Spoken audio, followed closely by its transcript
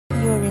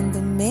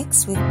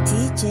mix with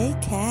DJ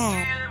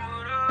Cat.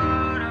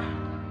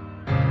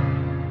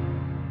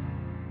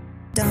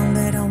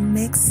 Download our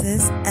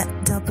mixes at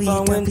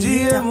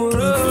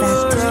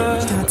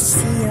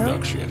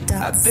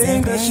www.factory.co.za. I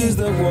think that she's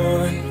the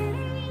one.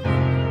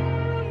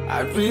 I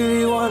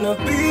really wanna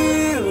be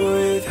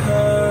with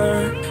her.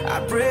 I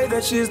pray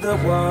that she's the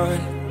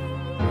one.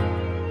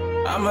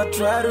 I'ma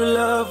try to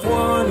love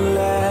one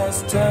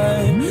last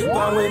time.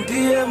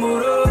 Pawendie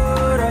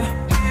murora.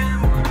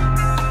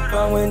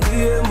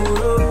 Pawendie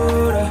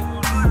murora.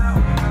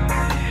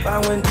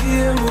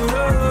 Pawendie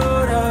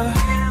murora.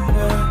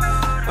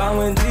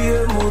 Pawendie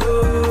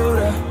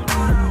murora.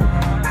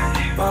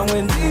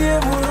 Pawendie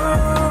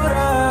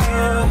murora.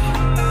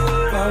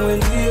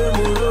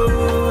 Pawendie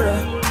murora.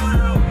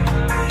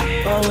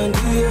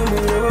 Pawendie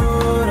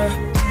murora.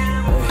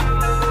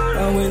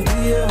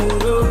 Pawendie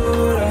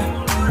murora.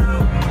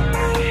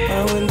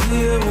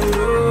 Pawendie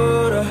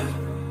murora.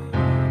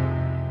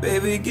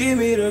 Baby, give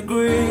me the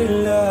green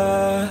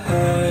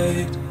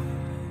light.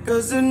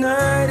 'Cause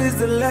tonight is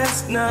the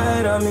last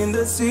night I'm in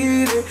the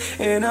city,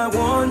 and I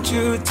want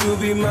you to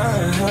be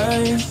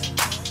mine.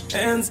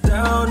 Hands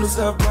down, no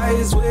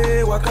surprise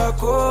way.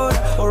 Wakakora,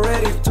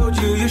 already told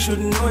you you should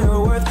know your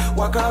worth.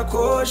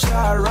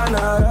 Wakakosha, run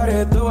out of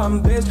it, though I'm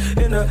based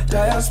in the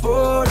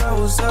diaspora.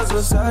 Usazo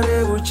sare,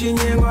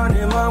 uchinye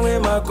mwane mawe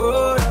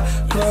makora.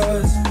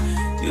 'Cause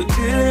you're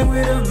dealing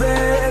with the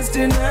best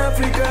in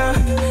Africa.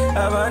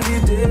 Abandi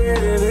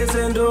dere,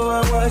 besendo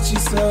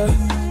awachisa.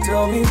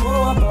 Tell me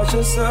more about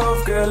yourself,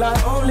 girl. I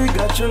only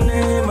got your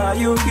name. Are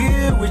you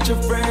here with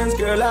your friends,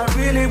 girl? I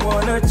really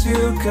wanna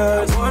chill,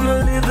 'cause I wanna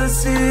leave the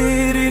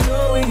city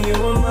knowing you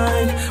were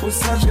mine.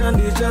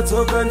 Usachkandicha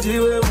toka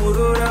ndiwe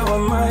murora wa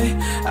mai.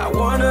 I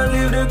wanna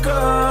leave the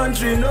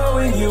country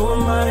knowing you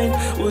were mine.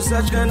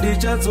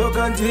 Usachkandicha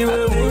toka ndiwe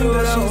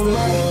murora wa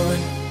mai.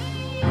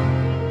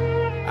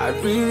 I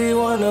really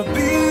wanna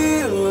be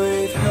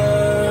with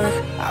her.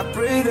 I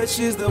pray that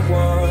she's the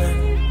one.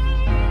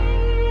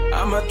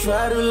 I'ma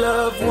try to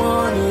love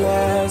one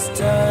last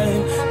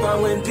time.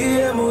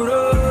 Pawendie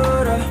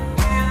murora.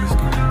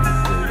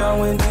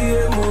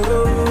 Pawendie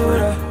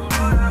murora.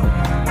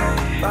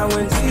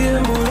 Pawendie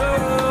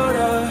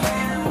murora.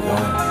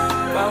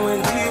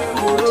 Pawendie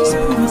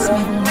murora.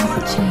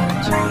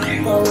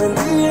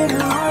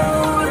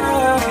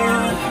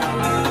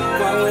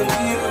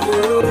 Pawendie murora. Pawendie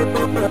murora.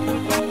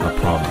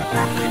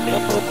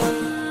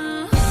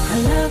 I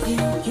love you,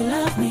 you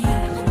love me.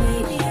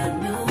 Baby, I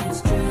know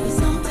it's true.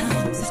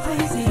 Sometimes it's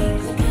crazy,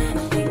 the kind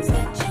of things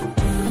that you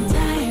do. I'm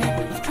tired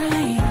of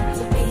trying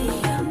to be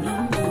your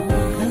number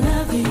one. I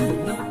love you,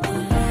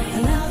 I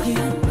love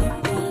you.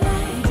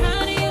 I'm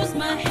trying to use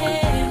my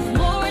head. The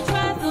more I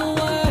try, the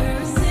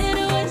worse.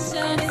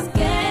 Situation is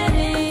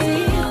getting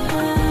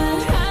deeper.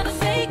 Trying to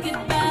say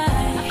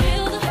goodbye. I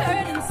feel the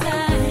hurt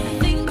inside.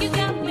 Think you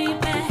got me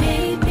back,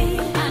 baby.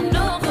 I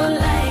know for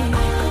life.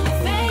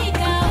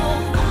 Fake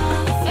out,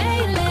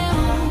 fake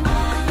out.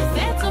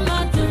 Fake on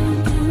my doom.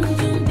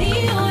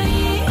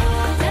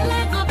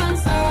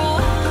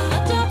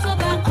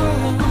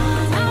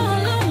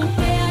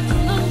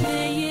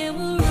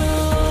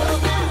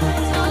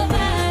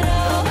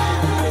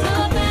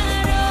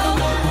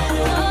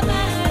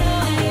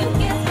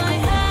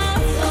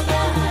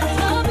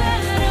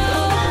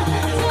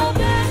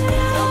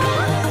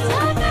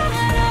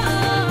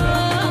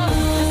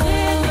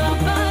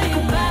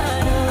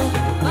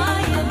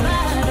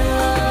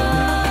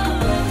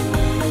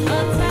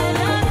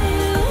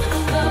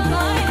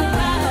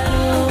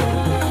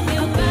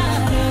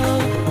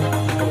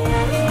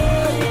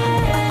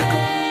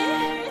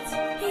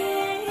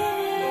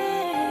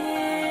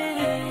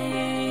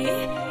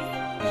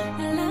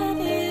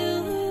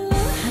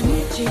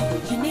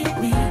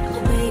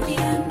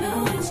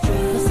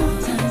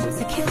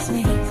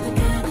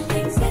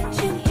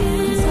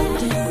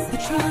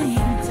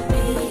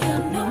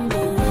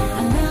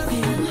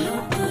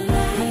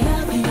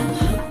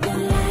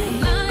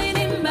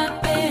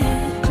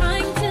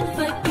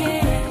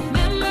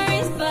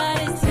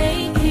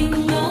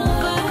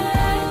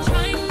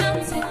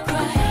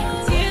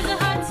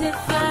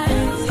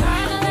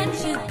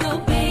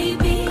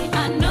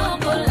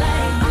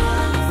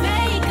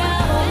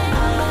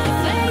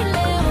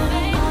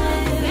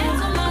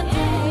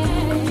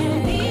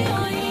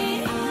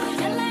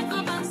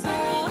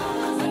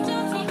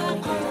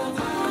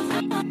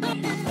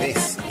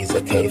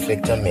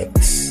 K-Victor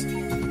Mix.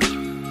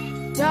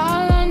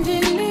 Darling,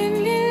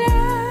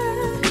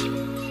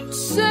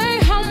 say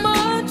how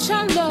much I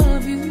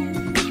love you.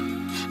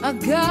 I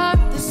got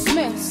this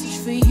message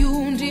for you,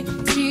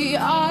 DT.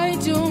 I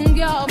don't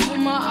give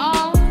my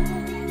all.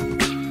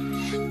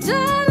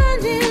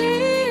 Darling,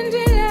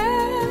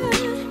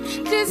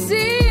 this is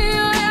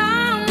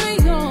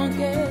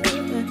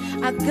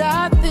I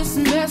got this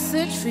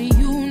message for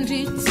you,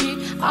 DT.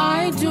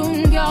 I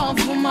don't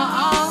give my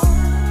all.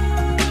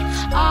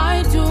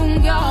 I don't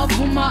give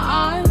my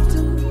I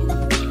do.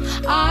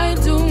 I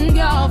don't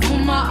give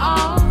my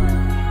all.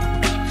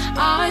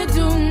 I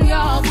don't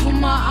give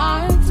my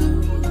I do.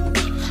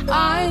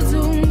 I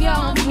don't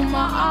give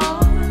my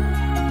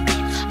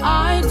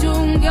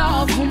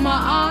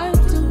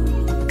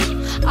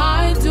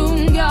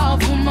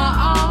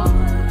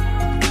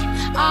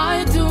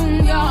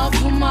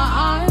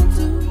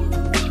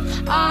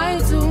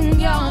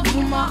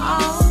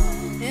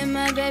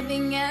my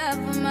baby up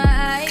for my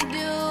I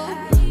do.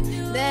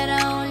 That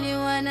I only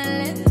wanna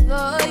live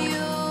for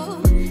you.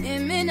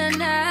 In minute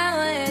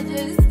now, it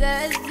just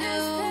us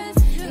two.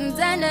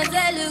 And I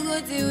tell you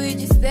good till we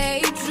just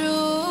stay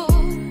true.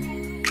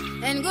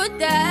 And good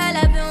that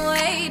I've been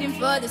waiting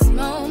for this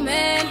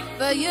moment,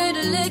 for you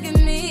to look at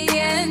me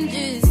and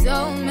just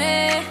hold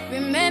me.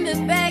 Remember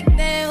back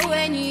then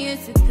when you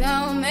used to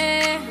call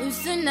me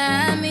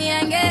Usunami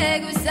and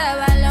get so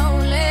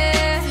lonely.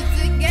 So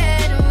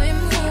together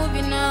we're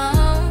moving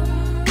on,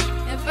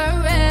 and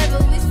forever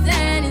we're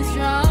standing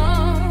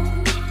strong.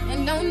 And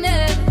don't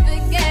ever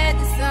forget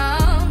the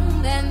song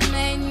that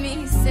made me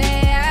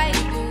say I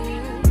do.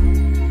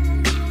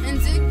 And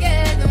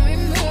together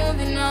we're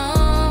moving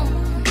on,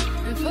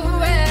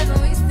 forever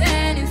we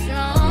standing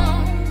strong.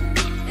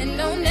 And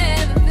don't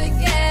ever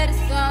forget a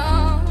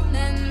song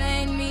that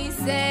made me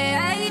say I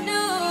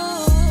do.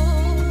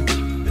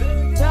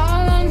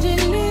 Darling,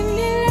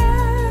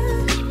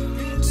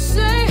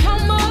 say how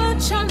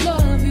much I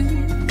love you.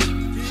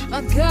 I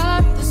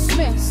got this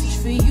message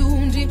for you.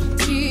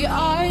 I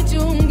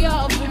don't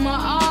give for my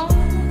all.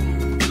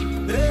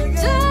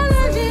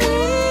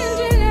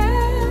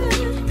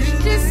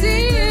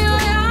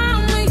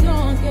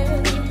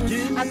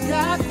 I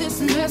got this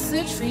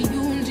message for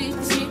you,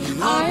 GT.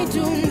 I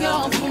don't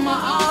go for my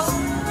all.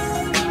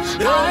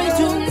 I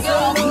don't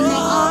go for my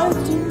all.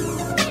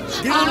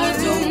 I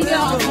don't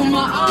go for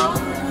my all.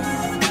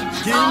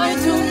 I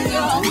don't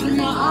go for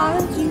my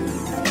all.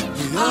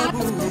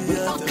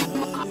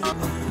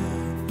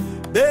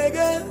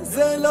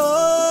 Begezelo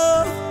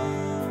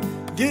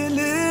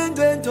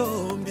Gilinde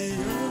ntombi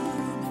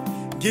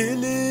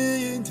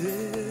Gilinde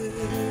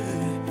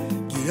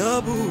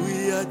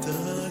Giyabuya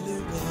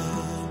taleba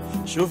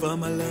Shova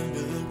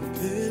malanga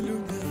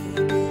kupelunga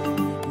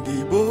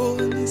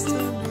Ngiboni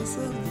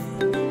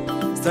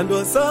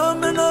Standwa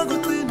sami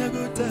nakutina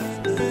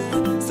kutanda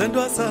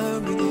Standwa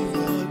sami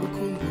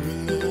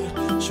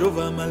ngivakukumbula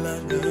Shova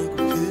malanga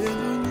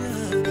kupelunga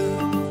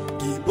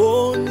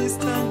Ngiboni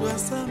standwa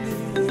sami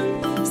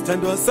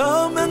Standwa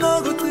sami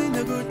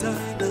nakutina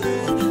kutanda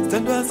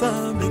Standwa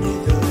sami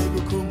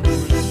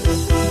ngivakukumbula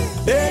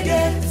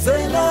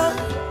Begezela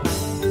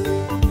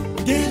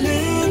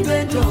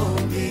Gilinde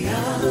ntombi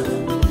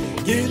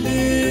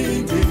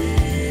Gilinde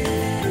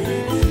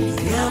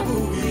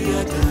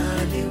Giyabuya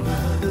taleba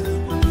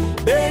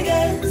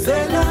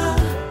Begezela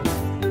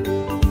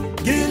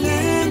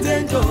Gilinde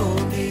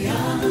ntombi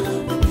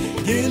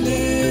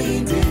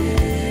Gilinde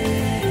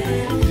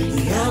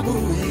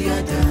Giyabuya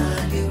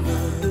taleba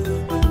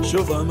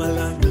Shova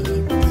malanga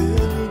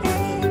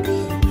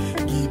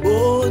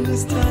Ngiboni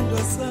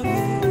standwa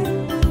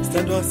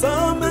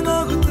sami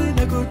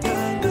nakutina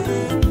kutanda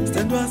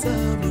Standwa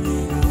sami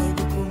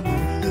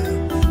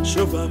ngivakukumbula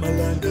Shova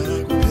malanga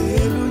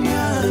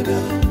kupelunyaga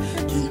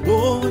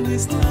Ngiboni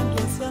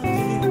standwa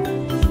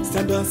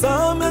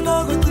sami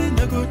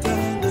nakutina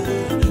kutanda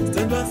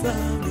Standwa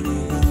sami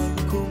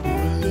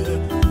ngivakukumbula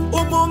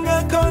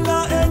Umungekhola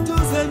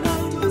eduze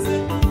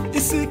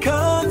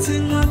isikhathi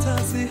ngathi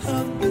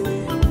asihambe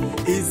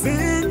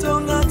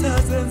Izinto ngathi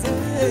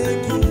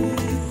azenzeki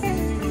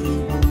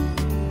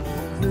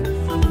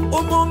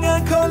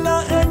Umungekhola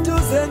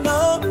eduze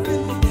nami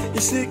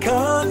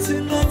isikhathi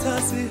ngathi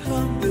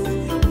asihambe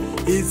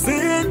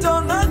Izinto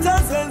ngathi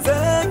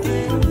azenzeki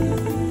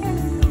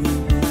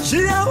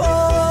Jiyawo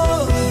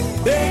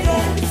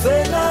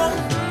Begezela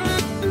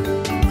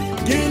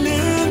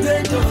Gilinde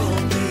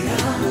ntombi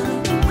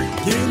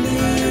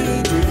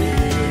Gilinde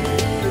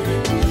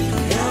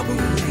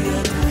Giyabuya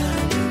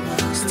taleba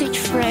Stitch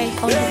Frey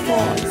on the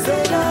phone.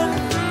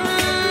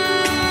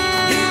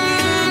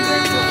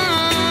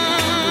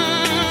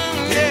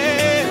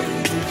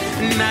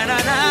 Na na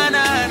na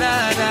na na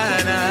na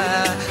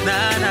na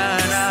na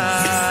na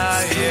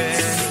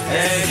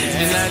yeah.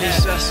 Ndinali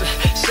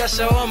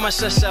shasha wama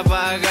shasha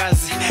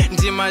bagazi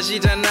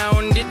ndimajita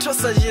nao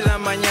nditosa jira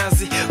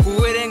manyazi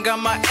kuwerenga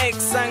ma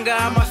ex anga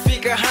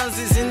amafika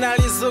hanzi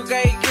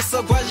zinalizoga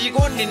ikiso kwa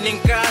jikondi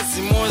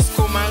ninkazi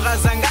Moscow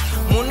mangazanga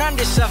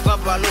munandi shafa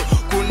balo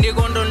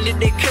kundikondo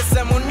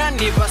lidekesa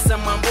munandi basa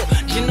mambo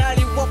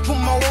jinali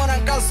wapuma wona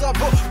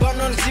nkazapo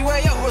bano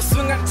nziweyo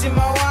osunga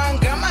tima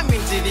wanga mami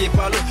ndili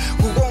balo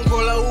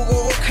kukongola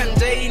ugo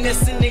okandeine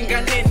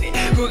sindinganene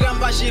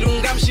kugamba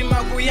shirunga mshima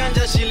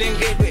kuyanja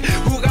shilengedwe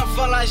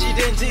kugafala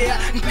jidenjea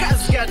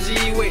nkazi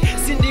katiwe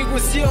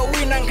sindikusio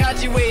wina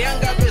nkatiwe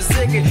yanga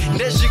peseke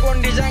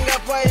ndeshikondi janga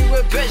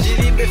paiwe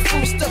pejilibe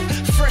full stop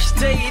fresh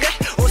day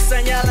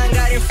osanyala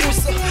ngari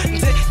fuso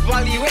nze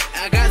baliwe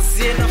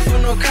agazie na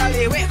funo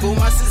kalewe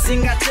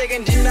kumasizingateke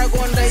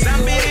ndinakonda iwe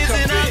zambiri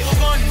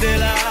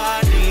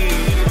zinakukondelani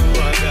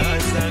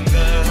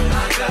wakazanga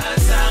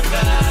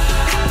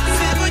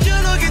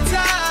Sibujulo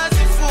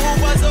gitazi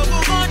fuwa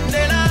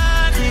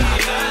zokukondelani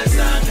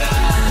wakazanga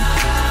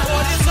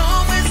Odi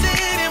somwe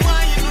ziri mwa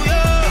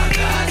inuyo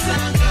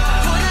wakazanga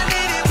Kuna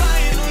niri mwa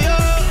inuyo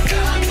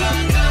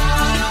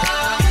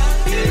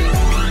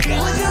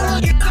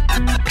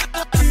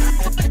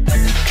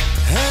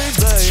Hey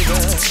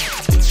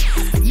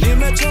baby,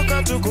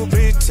 nimechoka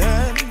tukupite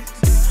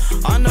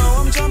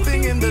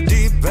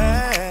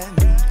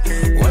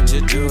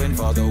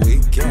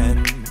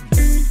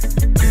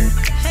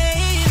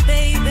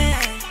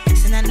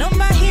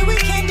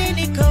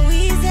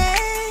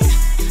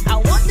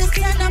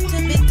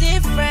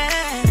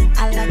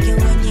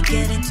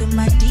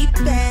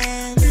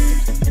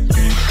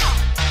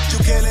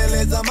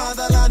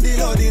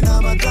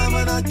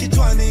Mbona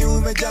kichwani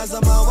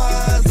umejaza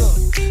mawazo?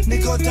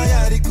 Niko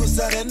tayari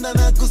kusarenda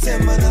na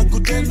kusema na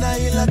kutenda,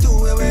 ila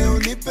tu wewe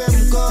unipe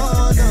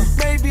mkono.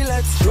 Baby,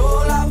 let's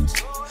roll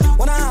out.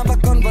 Wanna have a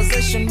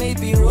conversation,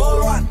 maybe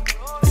roll one.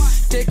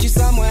 Take you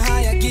somewhere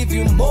higher, give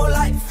you more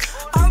life.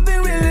 I've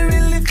been really,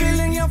 really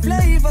feeling your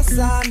flavor,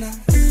 Sana.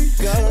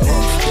 Girl,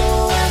 let's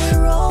go and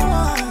roll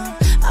on.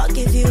 I'll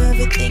give you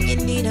everything you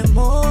need and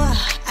more.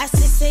 I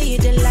say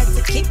you'd like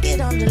to keep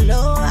it on the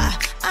low.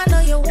 I know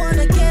you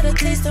wanna get a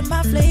taste of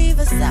my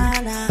flavor,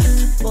 Sana.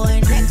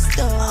 Boy next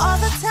door. All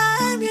the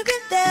time you've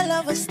been there,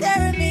 lover,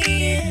 staring me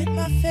in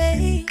my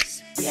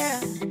face. Yeah.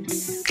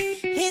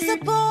 He's the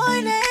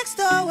boy next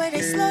door where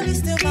they slowly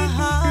steal my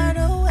heart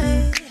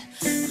away.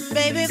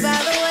 Baby, by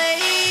the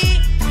way,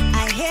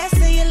 I hear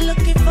say you're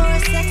looking for a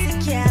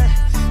sexy gal.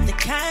 The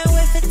kind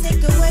with it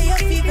take away your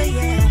fever,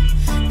 yeah.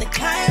 The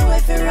kind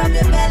with it rub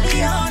your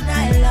belly all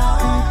night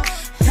long.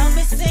 Help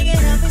me sing it,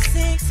 help me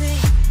sing, sing.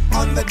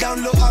 On the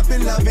down low, I've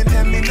been loving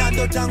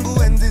Eminado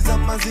tangu enzi za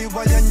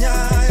maziwa ya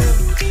Nyayo.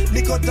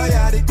 Niko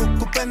tayari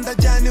kukupenda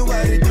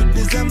January to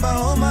December.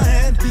 Hold my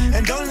hand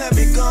and don't let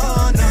me go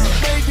now.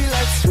 Baby,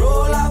 let's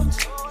roll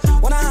out.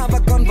 Wanna have a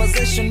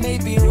conversation,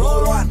 maybe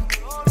roll one.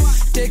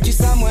 Take you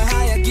somewhere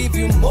higher, give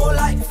you more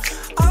life.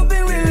 I've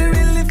been really,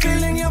 really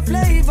feeling your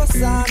flavor,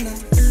 Sana.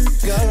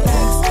 Girl,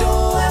 let's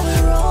go and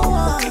we roll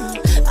on.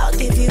 I'll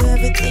give you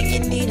everything you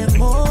need and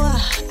more.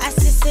 I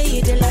say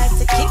you'd like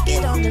to kick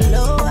it on the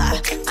low.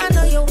 I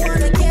know you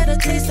wanna get a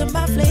taste of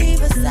my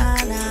flavor,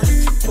 Sana.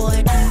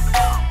 Boy,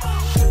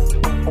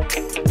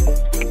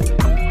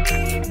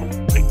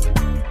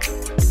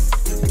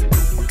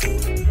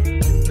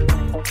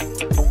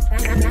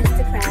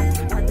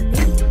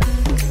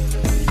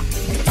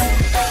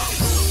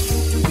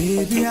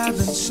 Baby, I've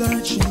been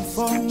searching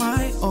for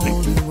my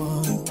only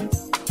one,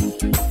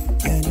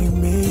 and you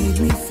made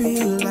me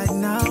feel like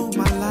now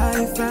my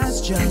life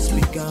has just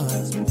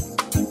begun.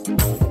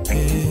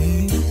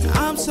 Hey,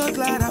 I'm so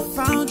glad I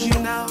found you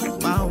now,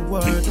 my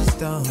work is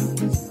done.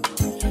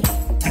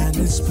 And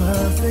it's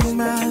perfect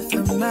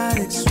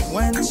mathematics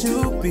when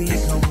two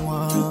become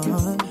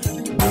one.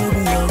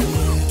 Baby, oh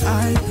yeah,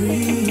 I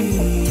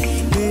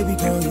breathe. Baby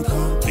girl, you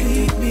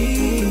complete me.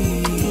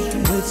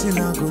 Waiting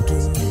I go do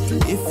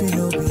if you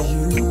know be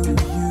you.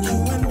 You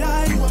and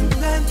I were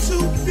meant to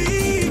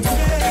be,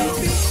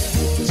 baby.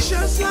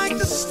 Just like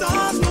the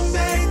stars were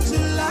made to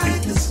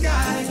light the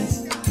sky.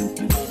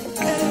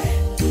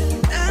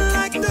 And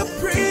like the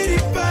pretty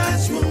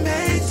birds were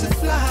made to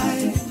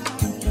fly.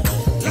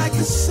 Like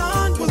the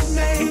sun was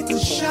made to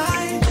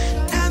shine,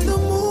 and the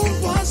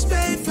moon was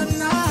made for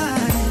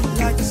night.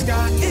 Like the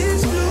sky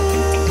is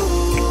blue,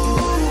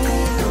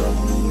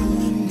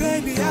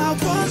 baby, I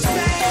was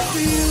made for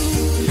you.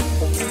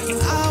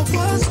 I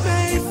was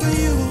made for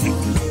you,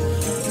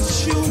 but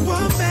you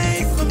were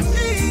made for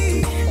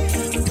me.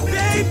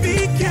 Baby,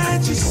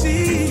 can't you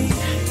see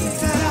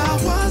that I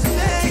was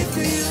made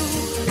for you?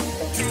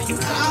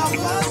 I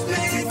was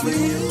made for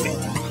you,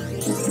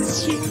 but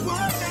you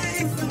were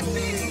made for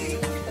me.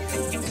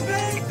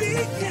 Baby,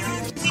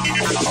 can't you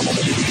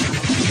see?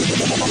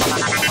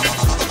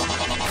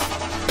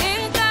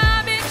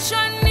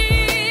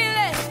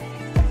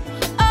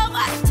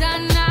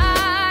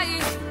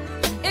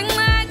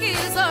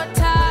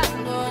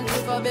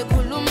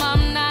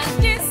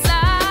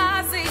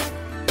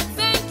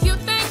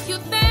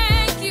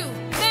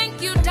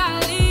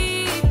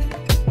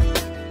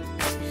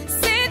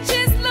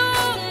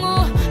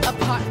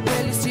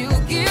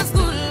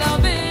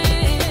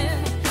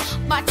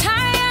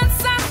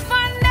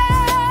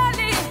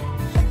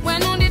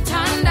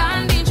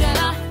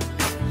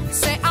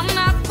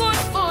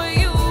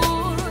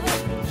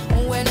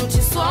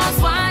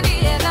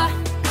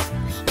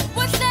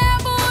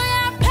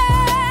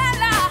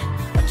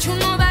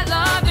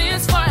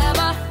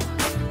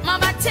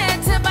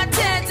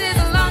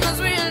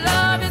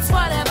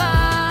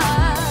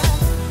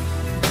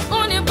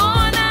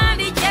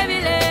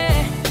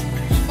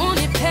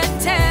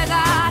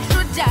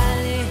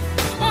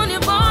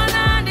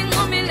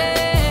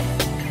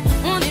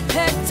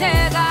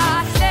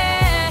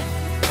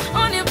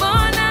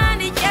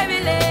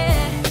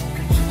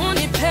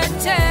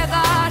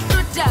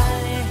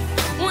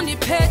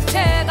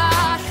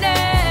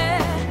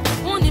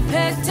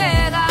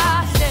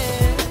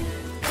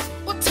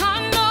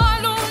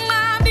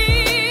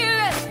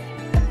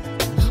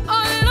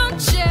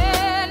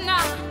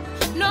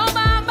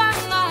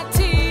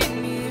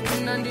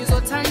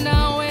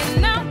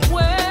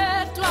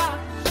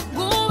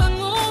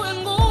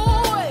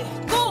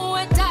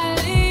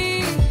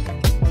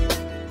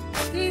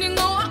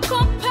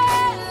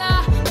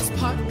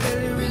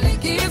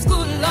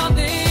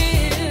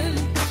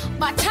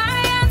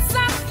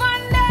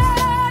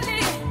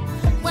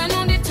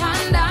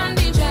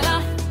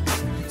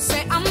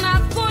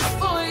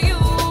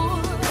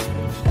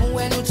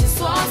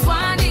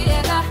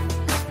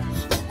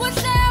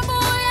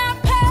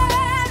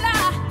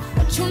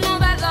 You know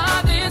that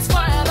love is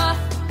forever.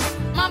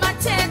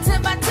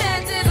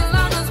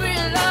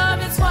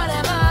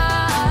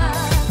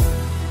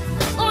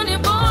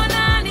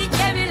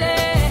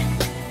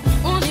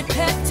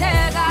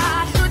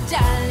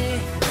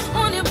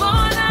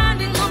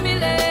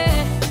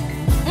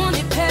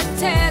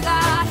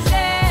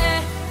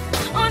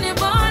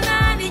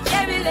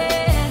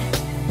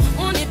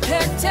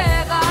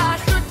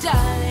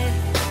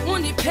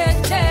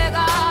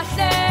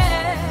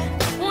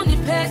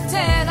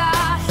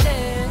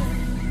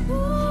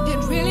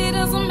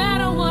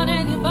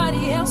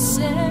 somebody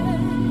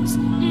else's.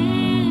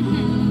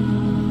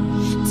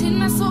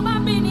 Tina soba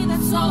bini,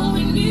 that's all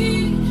we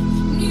need.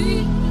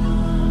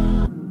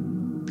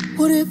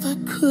 What if I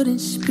couldn't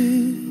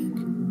speak?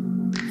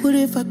 What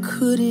if I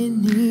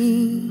couldn't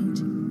eat?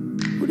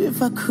 What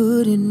if I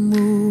couldn't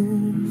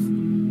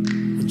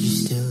move? Would you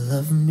still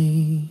love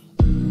me?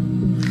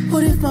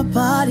 What if my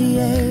body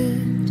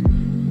ached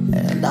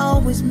and I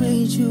always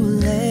made you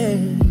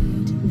late?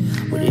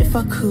 What if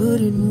I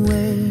couldn't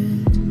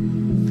wait?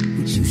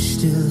 Would you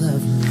still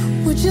love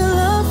me? Would you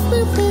love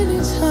me when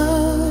it's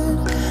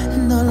hard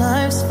and our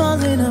lives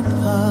falling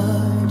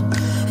apart?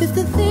 If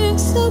the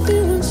things that we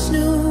once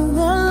knew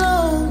are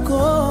long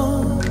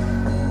gone,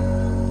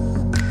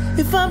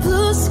 if our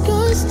blue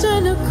skies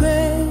turn to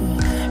gray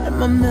and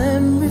my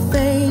memory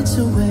fades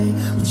away,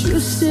 would you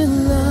still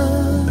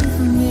love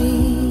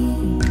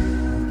me?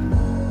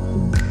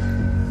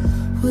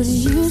 Would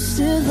you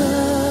still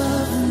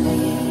love me?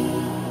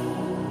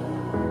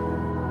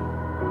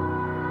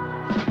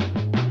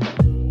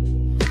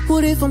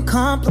 What if I'm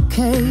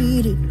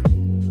complicated,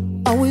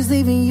 always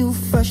leaving you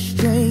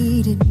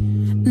frustrated?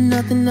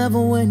 Nothing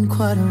ever went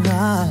quite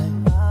right.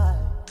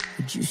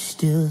 Would you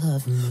still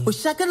love me?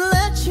 Wish I could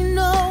let you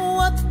know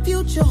what the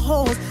future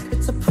holds.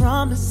 It's a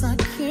promise I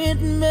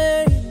can't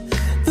make.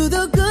 Through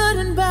the good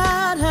and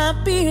bad,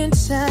 happy and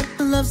sad,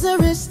 love's a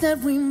risk that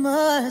we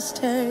must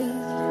take.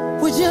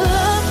 Would you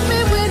love me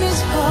when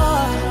it's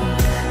hard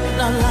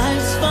and our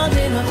lives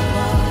falling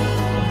apart?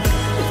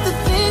 If the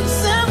things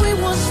that we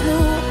once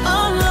knew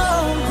are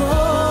long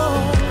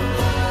gone,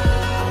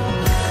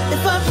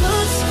 if our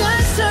blue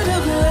skies turn to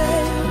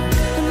gray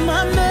and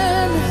my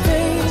memory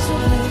fades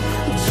away,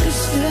 would you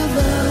still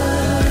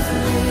love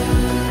me?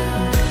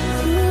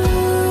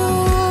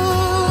 Ooh,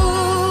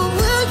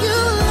 will you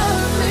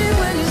love me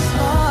when it's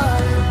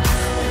hard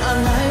and our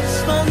lives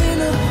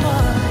falling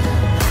apart?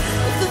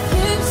 If the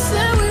things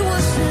that we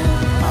once knew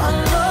are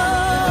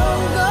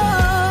long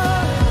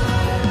gone,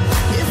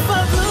 if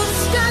our blue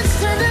skies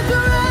turn to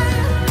gray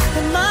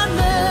and my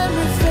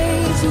memory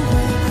fades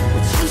away,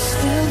 would you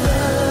still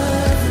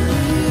love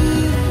me?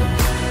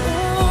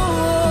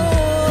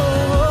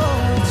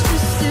 Would you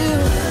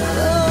still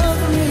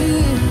love me?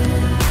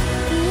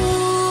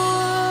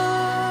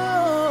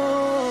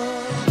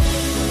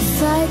 If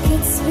I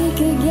could speak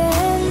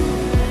again,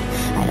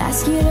 I'd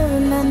ask you to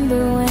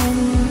remember when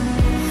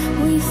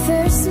we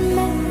first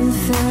met and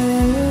fell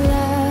in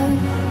love.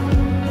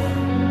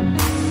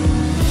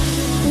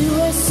 We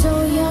were so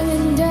young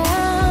and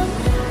dumb,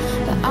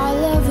 but our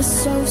love was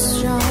so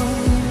strong.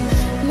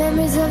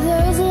 Memories of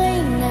those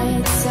late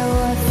nights, so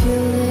I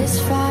feel this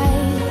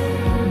fight.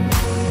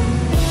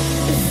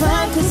 If I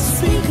could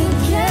speak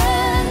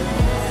again,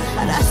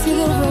 I'd ask you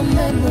to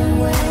remember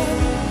when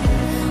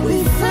we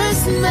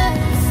first met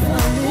and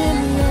fell in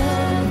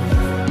love.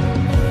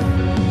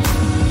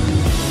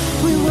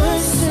 We were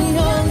so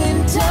young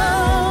and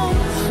dumb,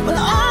 but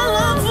our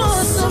love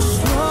was so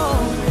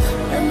strong.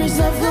 Memories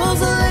of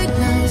those late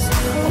nights, I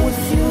would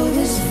feel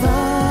this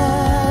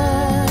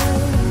fire.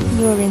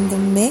 You're in the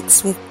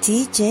mix with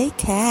DJ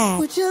Cat.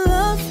 Would you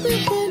love me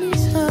when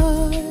it's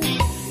hard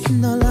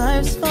and our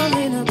lives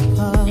falling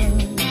apart?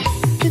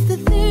 If the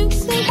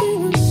things that we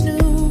once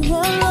knew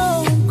are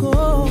long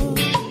gone,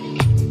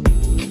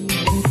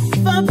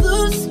 if our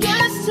blue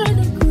skies turn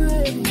to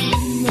gray,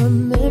 my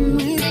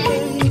memory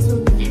fades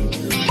away,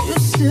 you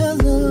still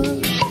love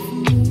me?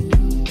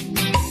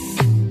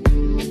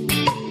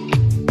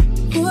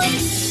 Would you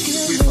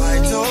still We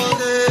fight love all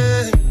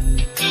day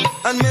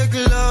and make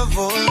love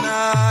all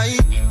night.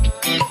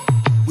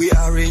 We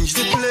arrange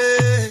the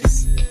place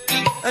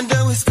and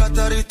then we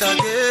scatter it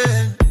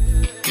again.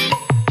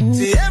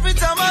 See, every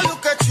time I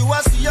look at you,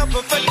 I see a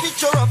perfect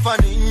picture of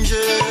an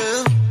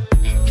angel.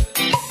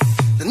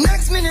 The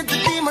next minute the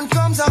demon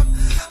comes up,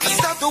 I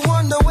start to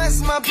wonder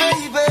where's my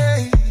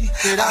baby.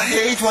 I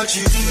hate what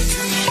you do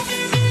to me.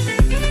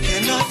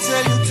 Cannot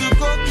tell you to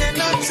go,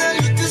 cannot tell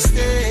you to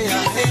stay.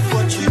 I hate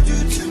what you do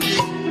to me.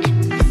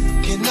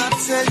 Cannot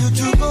tell you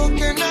to go,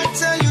 cannot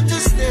tell you to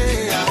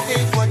stay. I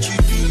hate what you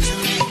do to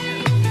me.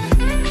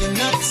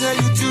 Cannot tell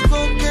you to go,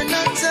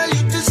 cannot tell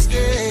you to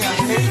stay. I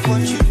hate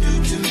what you do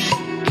to me.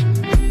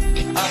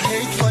 I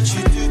hate what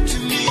you do to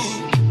me.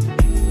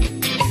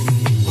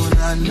 Oh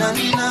na na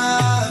na,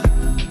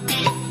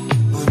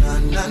 oh na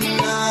na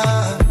na,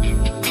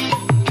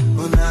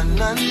 oh na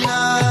na na,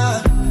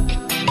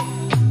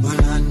 oh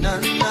na na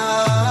na.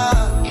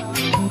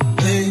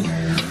 Hey,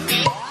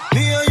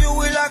 me and you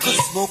we like a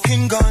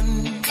smoking gun.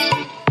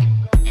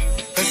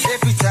 'Cause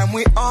every time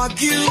we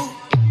argue,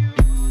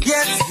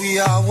 yes we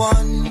are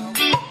one.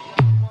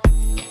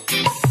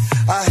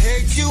 I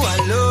hate you, I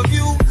love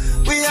you.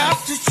 We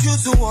have to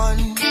choose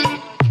one.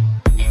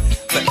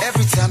 But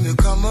every time you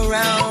come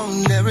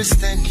around, there is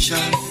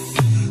tension.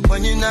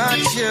 When you're not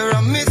here,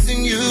 I'm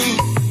missing you.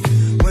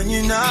 When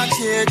you're not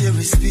here, there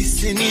is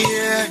peace in the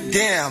air.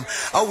 Damn,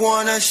 I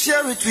wanna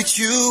share it with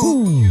you.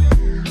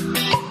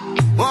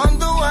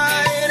 Wonder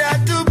why it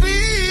had to be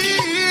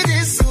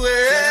this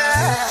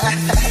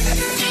way.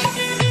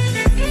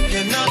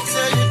 Cannot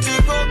tell you to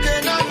go,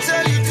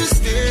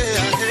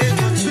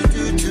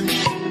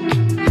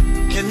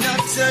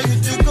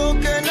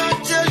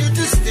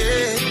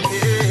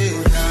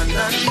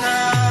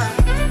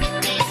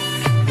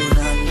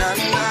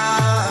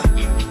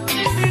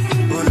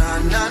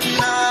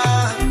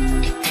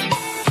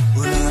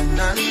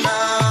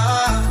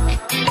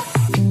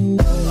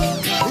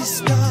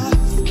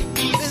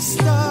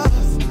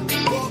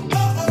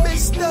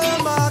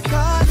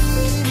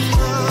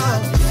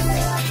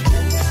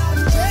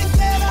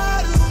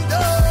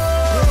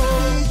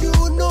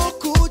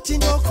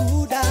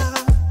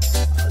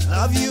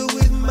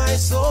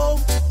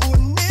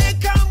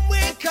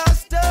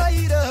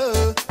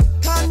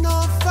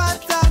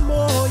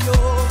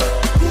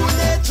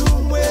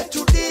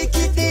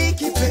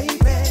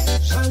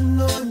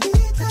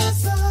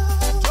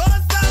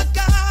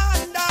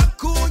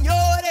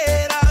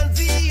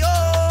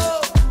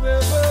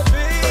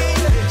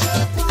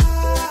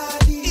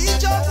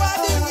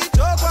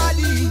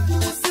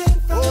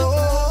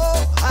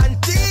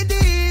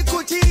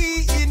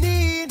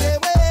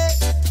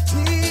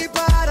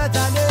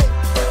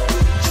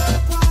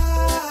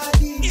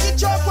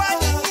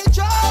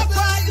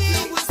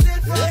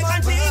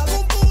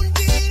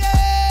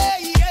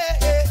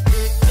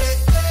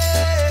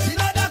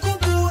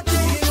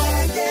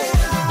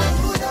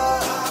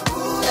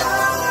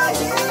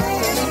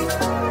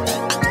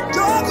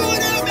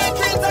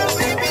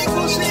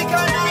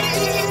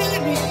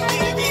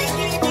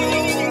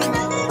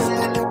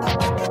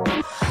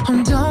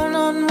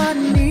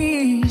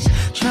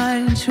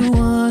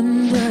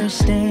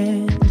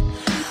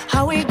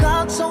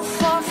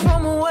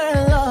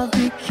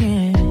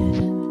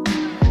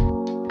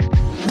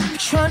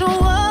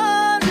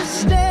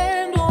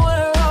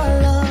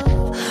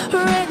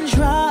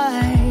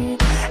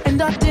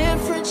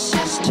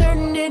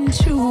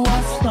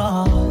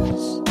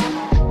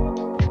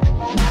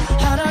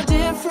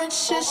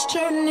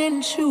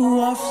 and you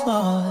are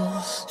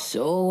flawless.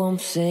 So I'm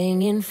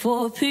singing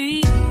for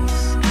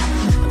peace,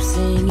 I'm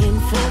singing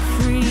for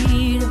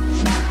freedom,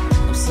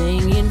 I'm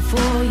singing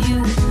for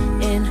you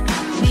and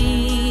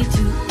me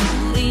to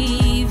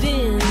believe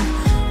in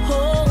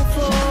hope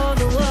for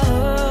the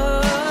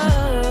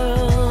world,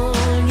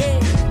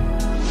 yeah,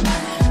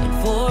 and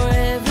for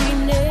every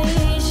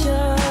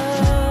nation.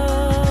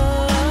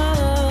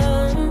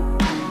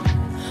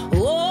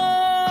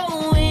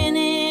 Oh, and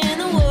in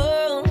the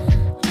world,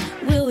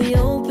 will we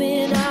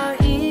open our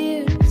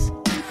ears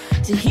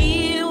to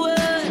hear what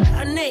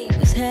our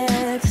neighbors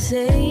had to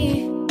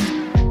say?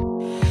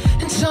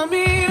 And tell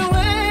me,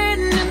 when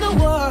in the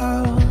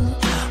world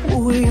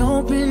will we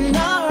open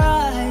our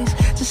eyes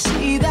to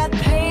see that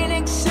pain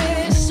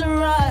exists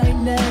right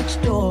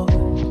next door?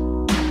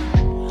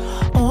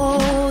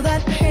 Oh,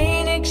 that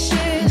pain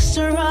exists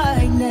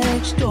right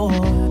next door.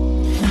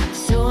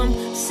 So I'm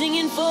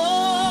singing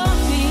for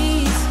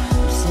peace,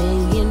 I'm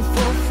singing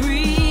for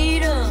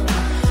freedom,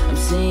 I'm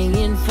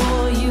singing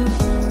for you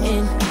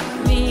and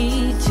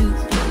me to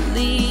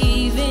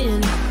believe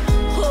in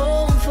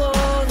hope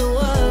for the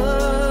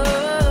world,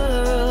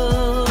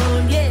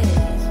 yeah,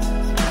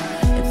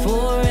 and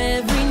for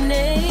every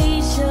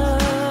nation.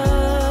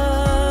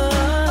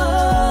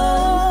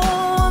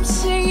 Oh, I'm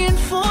singing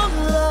for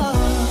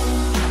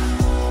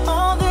love,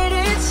 all that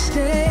it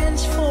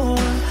stands for.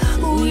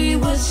 We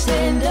will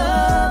stand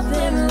up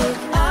and look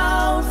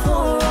out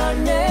for our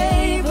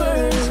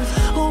neighbors.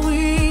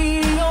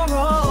 We are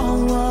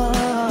all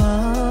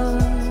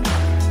one.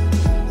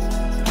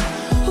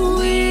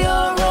 We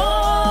are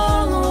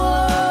all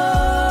one.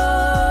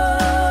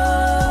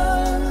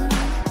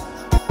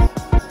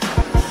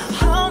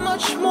 How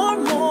much more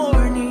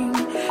mourning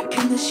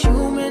can this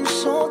human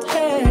soul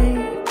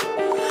take?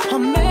 How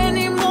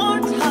many more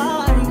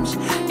times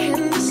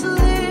can this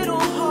little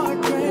heart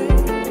break?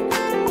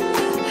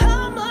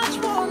 How much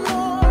more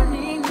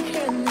mourning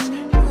can this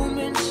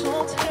human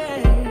soul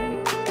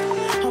take?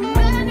 How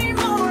many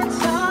more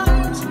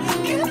times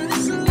can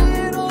this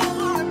little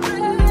heart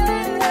break?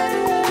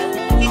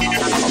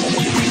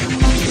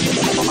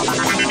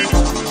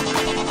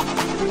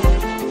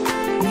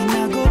 When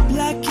I go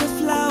black, your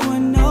flower,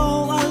 no,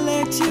 I'll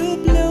let you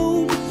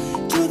bloom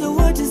to the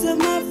waters of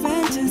my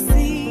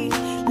fantasy.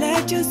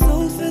 Let your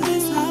soul feel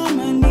this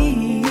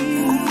harmony.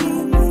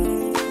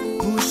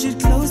 Push it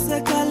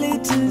closer, call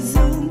it to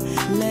zoom.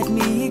 Let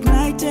me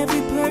ignite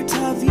every part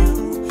of you.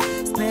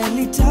 Spell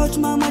it out,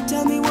 mama,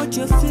 tell me what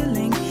you're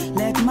feeling.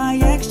 Let my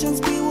actions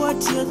be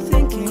what you're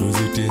thinking. Cause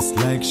it tastes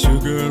like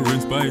sugar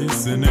and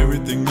spice and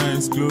everything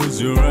nice. Close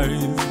your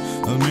eyes,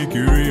 I'll make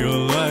you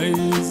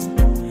realize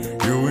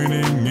you're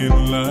winning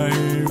in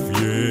life,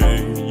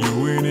 yeah. You're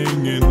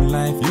winning in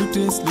life. You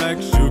taste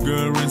like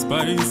sugar and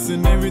spice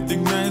and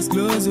everything nice.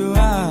 Close your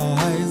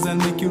eyes, I'll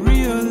make you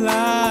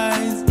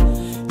realize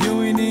you're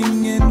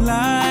winning in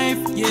life,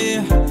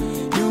 yeah.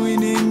 You're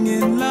winning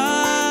in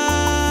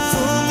life.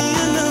 Call me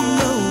a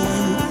number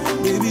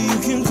one, baby, you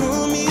can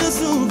call me a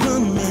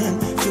superman.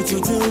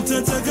 Chochote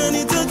utaka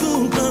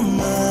nitakupa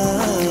ma.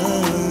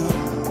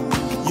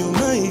 You're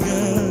my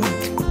girl.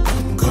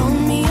 Call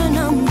me a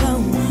number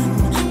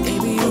one,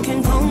 baby, you can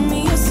call me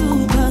a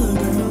supergirl.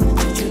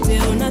 Chochote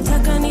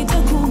unataka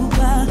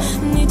nitakupa,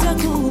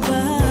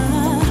 nitakupa.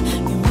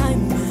 You're my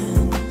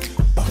man.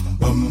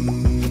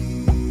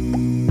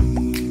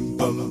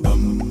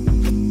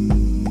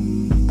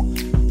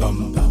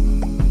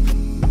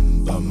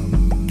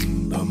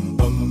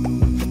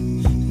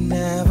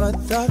 Never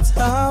thought I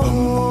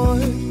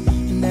would,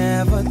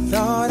 never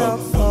thought I'd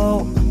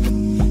fall.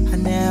 I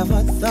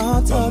never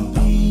thought I'd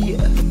be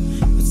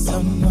with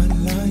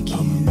someone like you.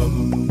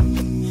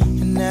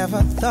 I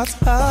never thought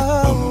I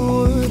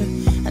would,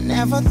 I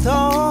never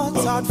thought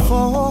I'd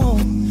fall.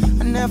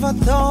 I never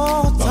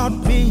thought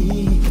I'd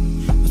be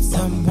with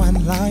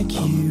someone like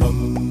you.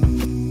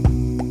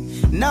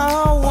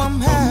 Now I'm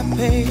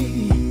happy,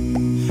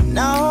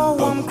 now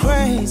I'm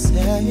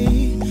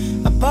crazy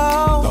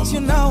about,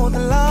 you know, the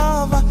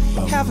love I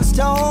have in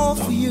store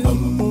for you.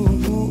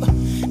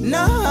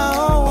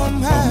 Now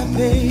I'm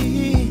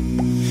happy,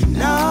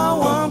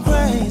 now I'm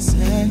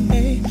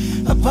crazy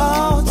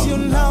about, you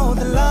know,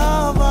 the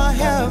love I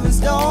have in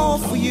store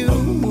for you.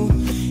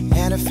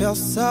 And it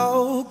feels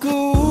so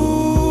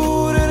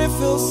good, and it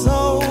feels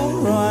so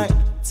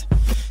right,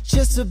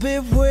 just to be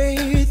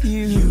with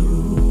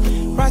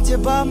you, right here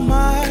by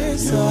my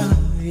side.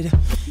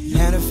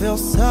 And it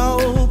feels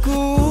so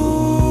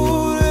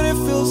good, and it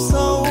feels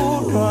so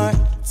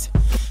right,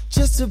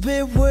 just to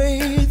be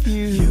with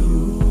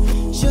you,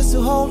 just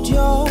to hold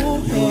your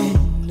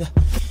hand.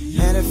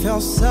 And it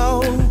feels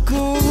so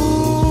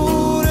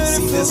good, and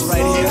See it this feels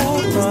right so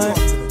here?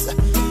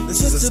 right.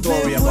 This is a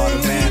story about a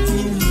man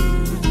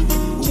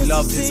who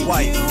loved his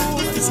wife.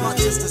 But it's not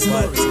just a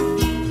story.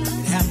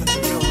 It happened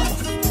in real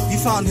life. He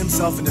found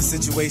himself in a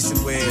situation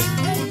where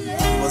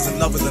he was in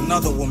love with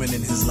another woman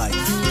in his life.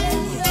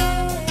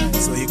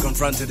 So he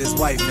confronted his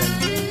wife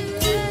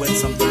and went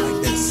something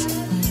like this.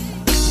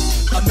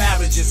 A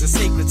marriage Marriage is a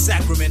sacred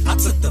sacrament. I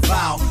took the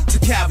vow to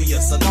carry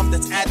us. A love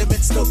that's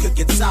adamant still could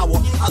get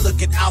sour. I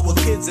look at our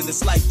kids and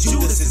it's like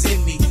Judas is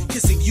in me.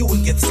 Kissing you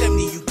in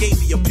Gethsemane, you gave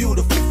me a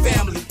beautiful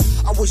family.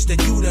 I wish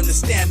that you'd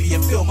understand me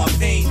and feel my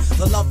pain.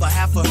 The love I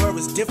have for her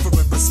is different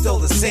but still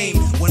the same.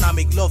 When I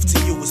make love to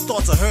you, it's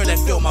thoughts of her that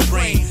fill my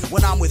brain.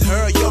 When I'm with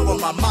her, you're on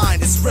my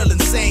mind, it's real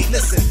insane.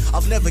 Listen,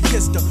 I've never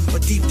kissed her,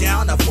 but deep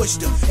down I've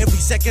wished her. Every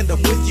second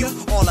I'm with you,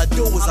 all I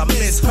do is I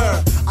miss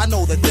her. I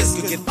know that this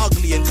could get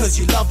ugly, and cause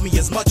you love me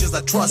as much as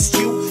I trust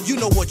you, you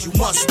know what you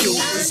must do,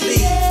 is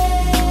leave.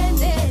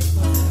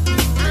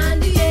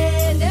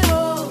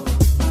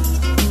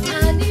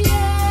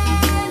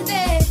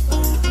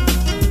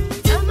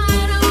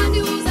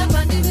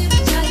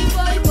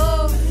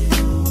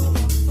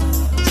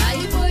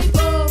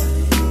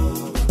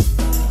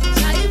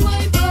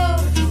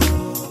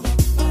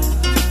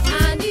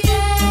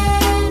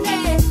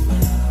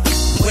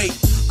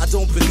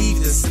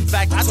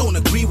 I don't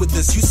agree with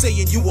this. You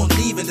saying you won't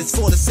leave and it's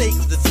for the sake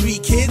of the 3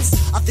 kids?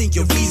 I think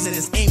your reason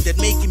is aimed at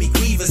making me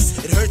grievous.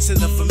 It hurts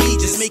enough for me,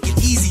 just make it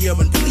easier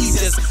and please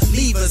just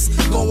leave us.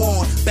 Go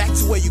on, back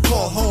to where you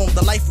call home.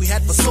 The life we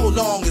had for so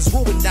long is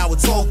ruined, now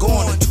it's all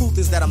gone. The truth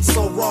is that I'm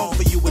so wrong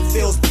for you, it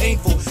feels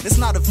painful. It's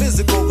not a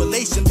physical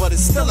relation, but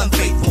it's still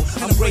unfaithful.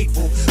 I'm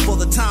grateful for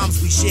the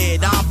times we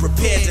shared. I'm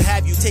prepared to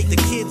have you take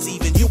the kids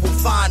even. You will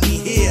find me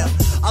here.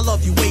 I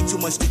love you way too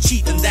much to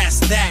cheat, and that's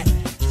that.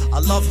 I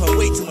love her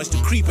way too much to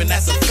creep, and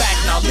that's a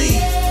fact. Now leave.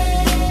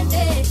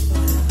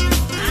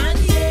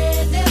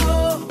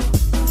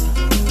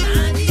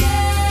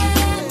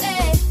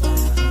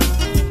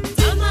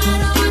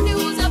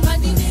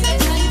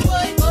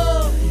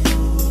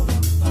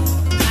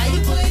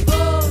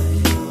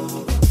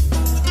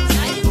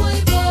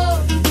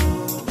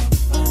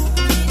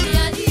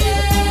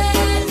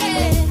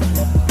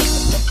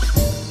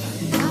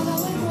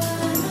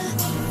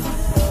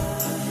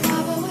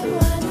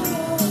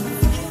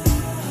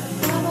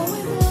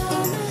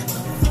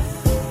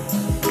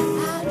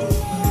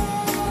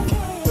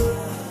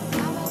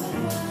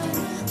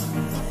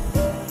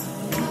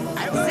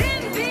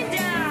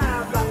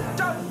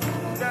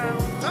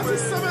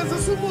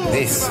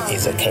 This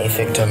is a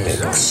K-Factor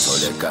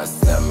mix.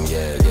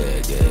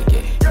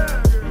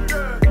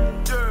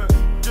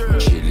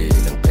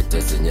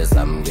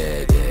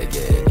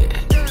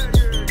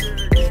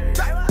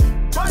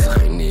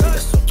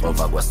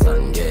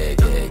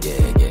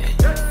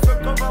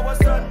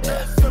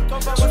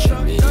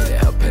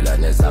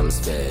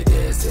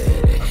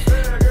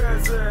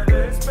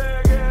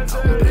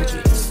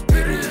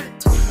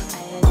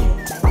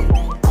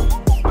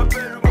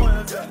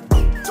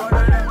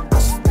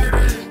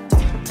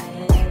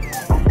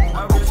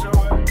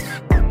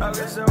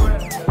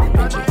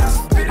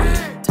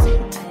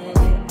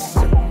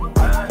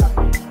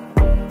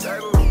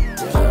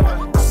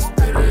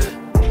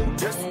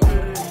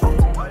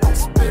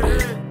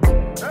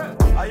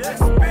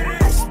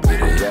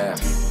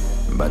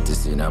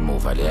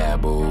 Muva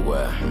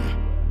liyabukwa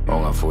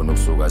ongafuna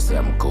ukusuka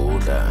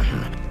siyamgudla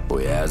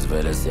uyazi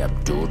vele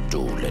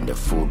siyabududula and the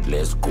food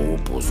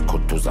lesigubhu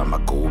sikhuthuza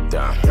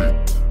amaguda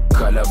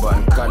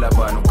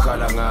khalabani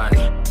ukhala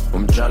ngani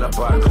umjala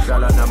bani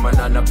uhlala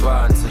namanana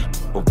phansi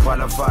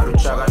uphala fala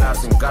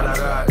ujakalasi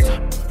ngikalakatha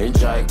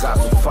injayi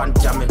kasi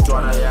ufantame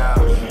ntwana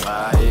yami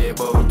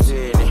yebo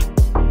uthini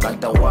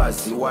kanti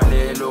awazi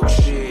walelo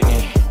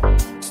kushini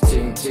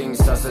ting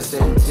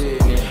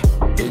sasesentini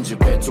inji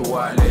phethu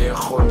wale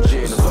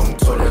ekhonjini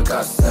zongithola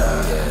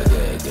ekasa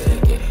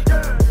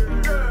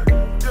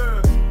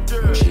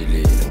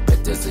chilling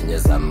ngiphethe ezinye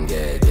zami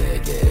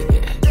ngeke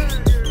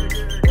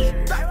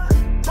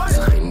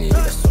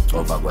sakhinile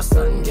soxova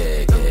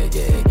kwasangeke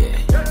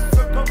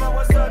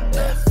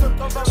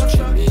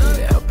chilling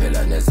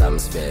aphela nezami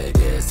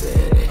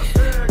sibhekezele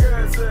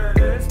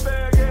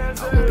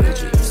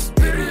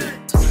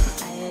spirit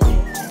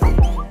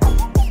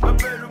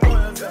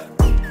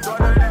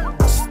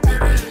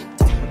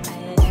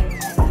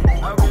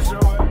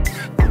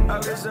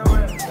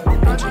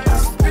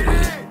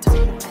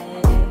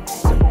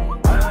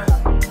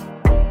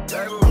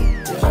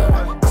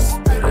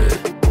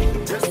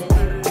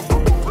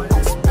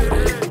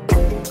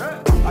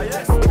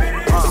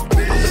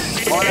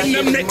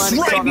Mix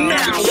right now.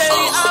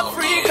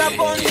 Africa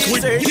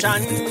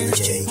Foundation.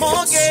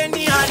 Morgan,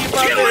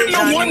 killing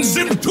the ones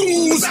and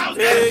twos out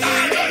there.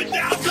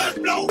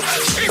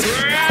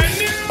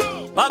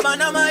 Baba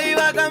na mai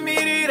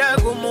vakamirira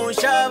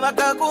kumusha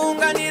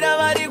vakakunganira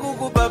vari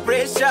kukupa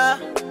pressure.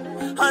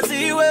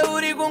 Asiwe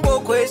uri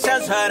kungokwesha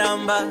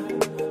zvaramba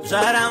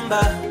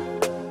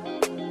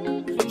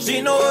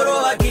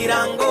zvinorova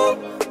kirango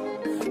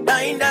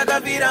dai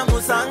ndakapira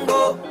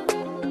musango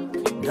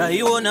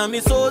ndaiona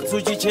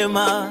misodzi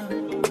chichema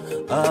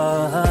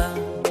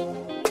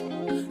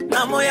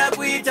namo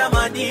yakuita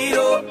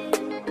madiro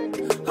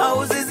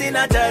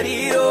hausisina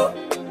tariro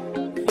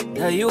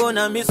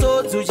ndaiona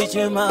misodzi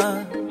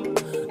chichema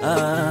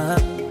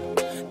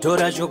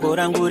tora shoko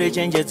rangu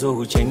rechenjedzo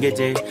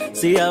uchengete,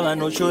 siya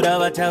vanoshora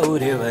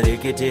vataure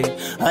varekete,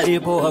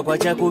 aripo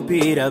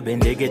wakwachakupira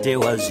bendekete,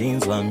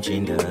 wazvinzwa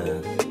mchinda.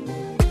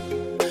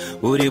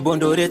 Uri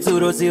bondo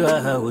retsuro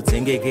siva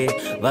utsengeke,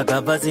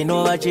 vakabva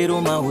zino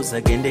vachiruma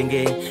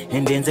usakendenge,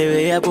 ende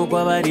nzeve yako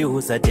kwavari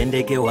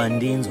usatendeke,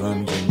 wandinzwa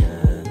mchinda.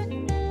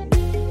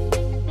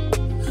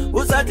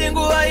 Usati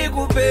nguva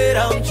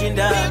ikupera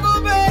mchinda,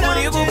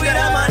 uri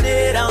kupera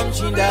manera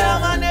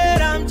mchinda,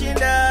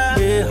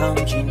 deha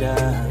mchinda,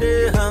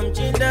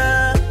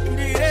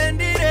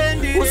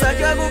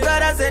 usatya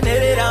kugara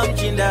senherera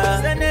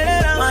mchinda,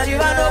 mari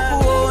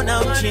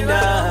vanokuona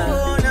mchinda,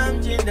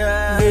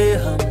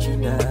 deha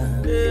mchinda,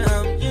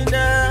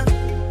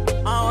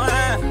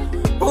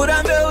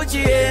 urambe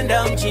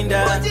uchienda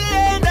mchinda,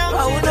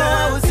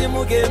 paunowa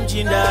usimuke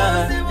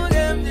mchinda,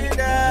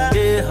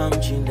 deha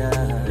mchinda,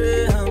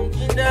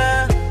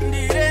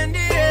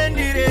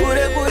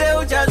 kure kure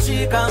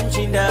uchasvika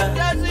mchinda,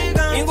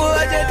 inguva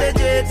chete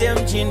chete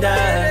mchinda,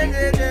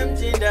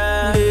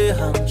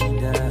 deha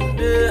mchinda,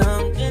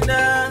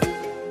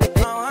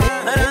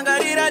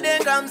 rangarira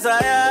denga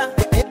mzaya,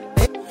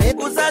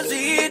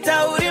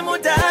 usazviita uri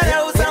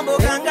mudhara,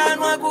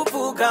 usambokanganwa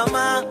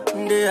kupfukama,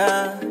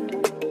 ndeha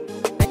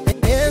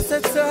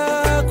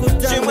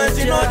chimwe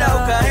zvinoda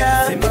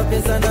ukaya,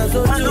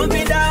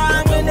 anopinda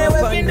amwe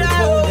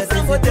newepindawo,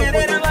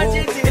 usamboterera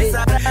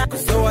vachitisa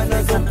kusowa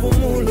nazo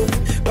mpumulo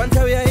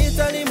panthawi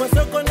yaita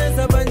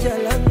limosokoneza banja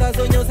langa,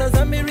 zonyosa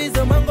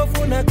zambirizo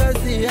mangofuna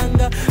kazi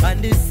yanga,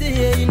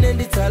 andisiye ine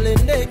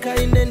nditsalendeka,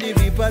 ine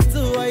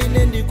ndilipatsuwa,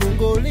 ine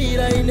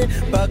ndikungolira, ine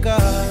mpaka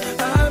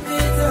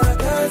apita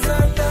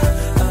kazanga,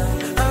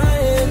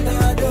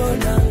 aenda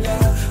donanga,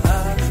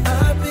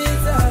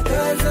 apita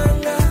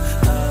kazanga,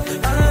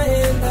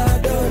 aenda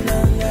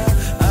donanga,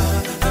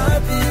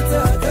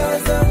 apita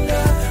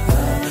kazanga,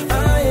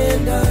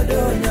 aenda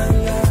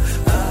donanga,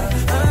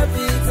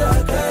 apita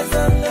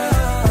kazanga,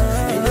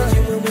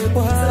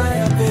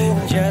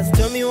 just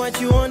tell me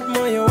what you want,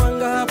 moyo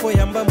wanga hapo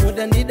yamba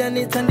muda ndida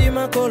nitandi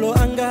makolo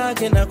anga,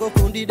 kenako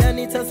kundida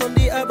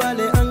nitasondi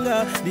abale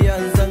anga,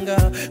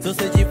 dianzanga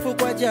zose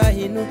chifukwa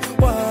jahinu,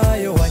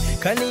 wayo wai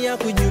kani ya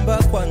kunyumba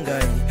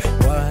kwangai,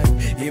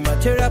 wai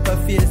imatera pa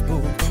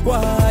Facebook,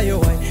 wayo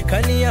wai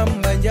kani ya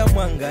mbanja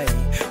mwangai,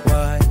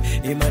 wai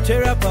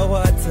imatera pa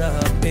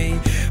WhatsApp,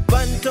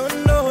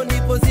 pantondo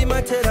nipo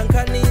zimatera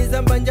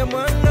nkaniza mbanja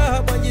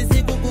mwanga,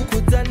 bwanjiziku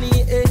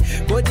kukutani,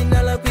 kodi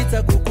nala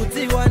kwita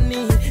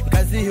kukutiwani,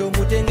 kazi hiyo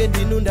mutenge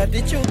ndinunda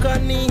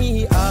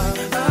tichukani,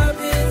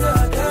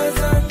 apita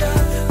kazanga,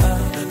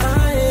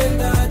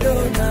 aenda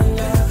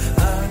donanga,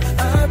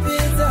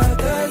 apita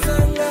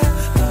kazanga,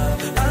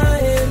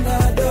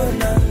 aenda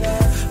donanga,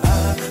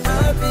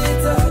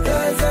 apita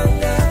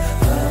kazanga,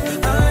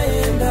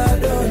 aenda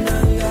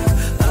donanga,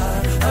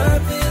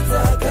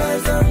 apita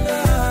kazanga,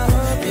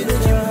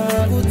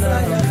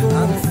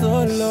 I'm so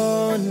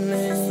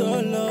lonely,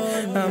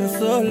 I'm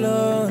so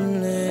lonely,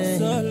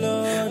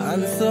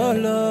 I'm so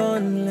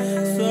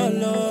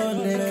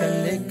lonely,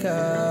 Kaleka.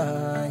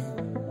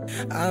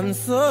 I'm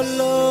so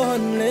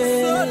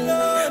lonely,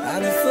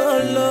 I'm so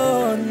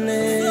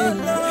lonely,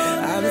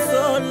 I'm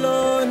so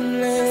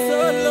lonely,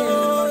 so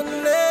lonely.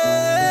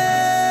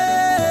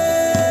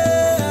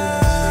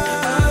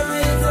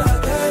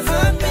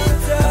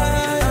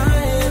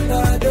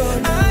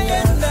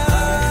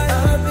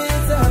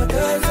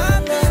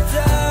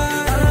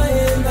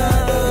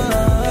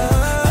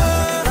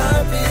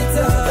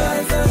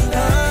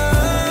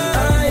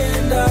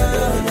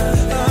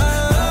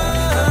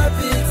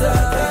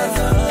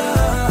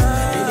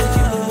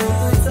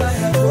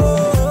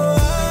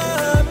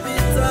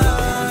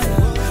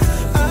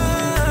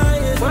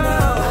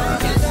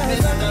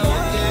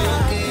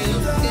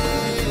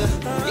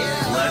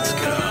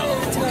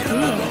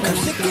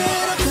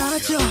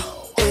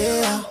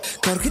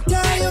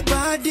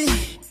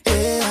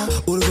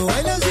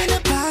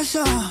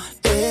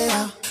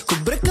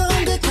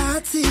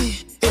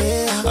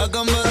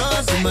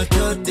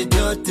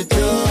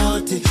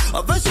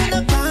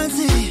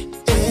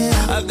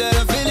 I've got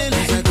a feeling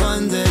it's like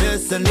one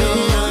there's a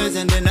noise,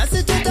 and then I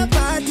sit at the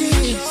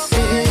party.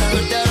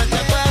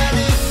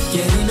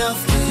 Get enough,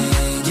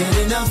 get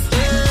enough,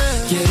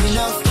 get enough, get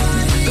enough,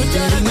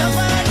 get enough,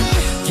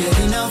 get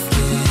enough,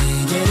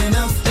 get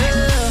enough,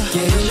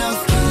 get enough,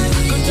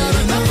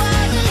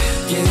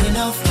 get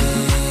enough,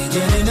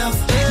 get enough, get enough,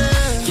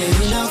 get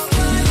enough,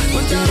 get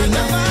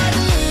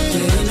enough,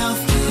 get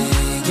enough,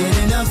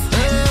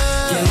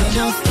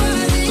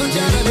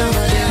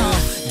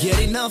 get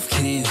enough,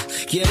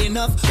 get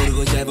enough.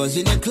 Urgo drivers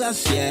in the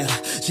class, yeah,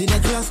 in the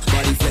class,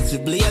 body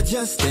flexibly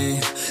adjusting.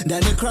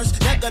 Then the crush,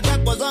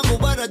 that was on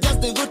but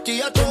adjusting good to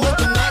your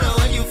tomorrow.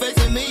 When you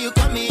facing me, you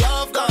cut me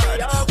off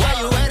guard. Why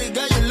you ready,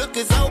 girl? You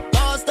looking so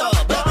bossed up.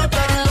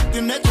 Everybody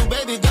looking at you,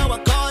 baby girl, I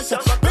caution.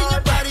 Bring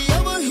your body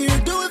over here,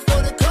 do it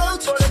for the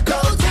coach.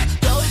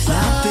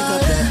 Now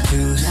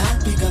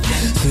pick up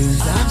that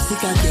juice, I'm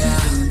sick of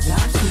that.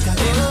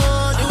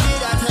 Oh, do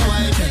that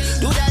Hawaii,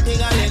 do that thing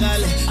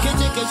illegally. Get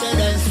your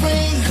dance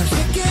free. Cause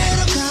I get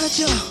about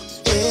you.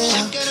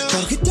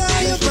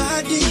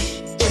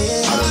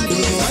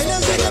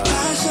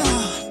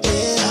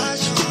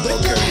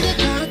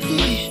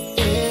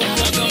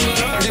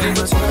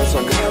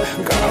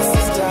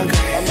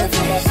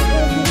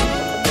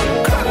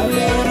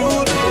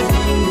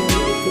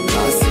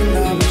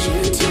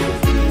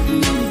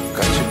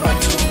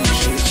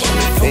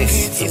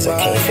 is a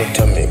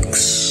K-Factor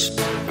mix.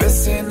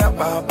 Besena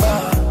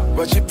baba,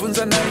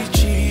 wachipunza na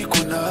ichi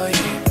kunai.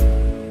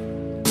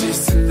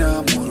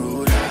 Jisina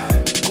murura,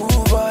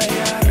 kuba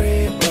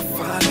yare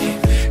bafani.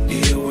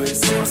 Iwe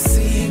so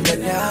singa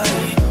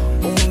nyai,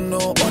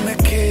 uno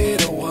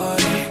onekera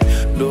wani.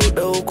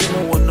 Doda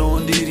ukumu wano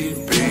ndiri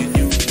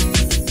penyu.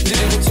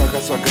 Ndiri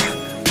kutaka swaka,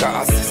 ka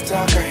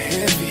assista ka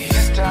heavy.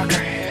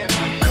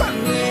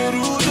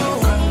 Kanerudo,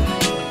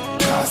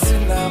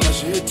 kasina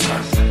majeti.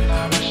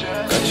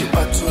 Kachi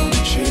atu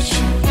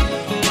mchechi.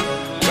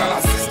 Ka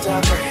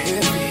assista ka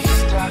heavy.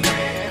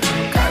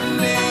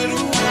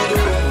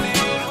 Kanerudo,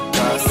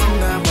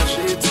 kasina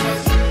majeti.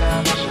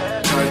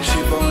 Kachi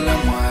bona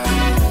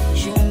mwari.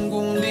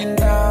 Shungu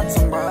ndinda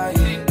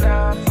tsambayi.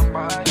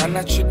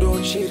 Kana chido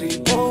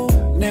chiripo.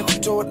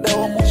 Nekutoda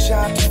wa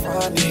mushati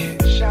fani.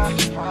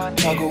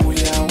 Tago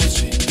uya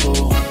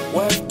uchipo.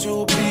 Wife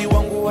to be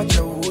wangu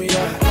wacha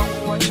uya.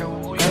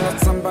 Kana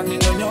tsamba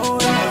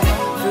ninonyora.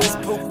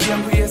 Facebook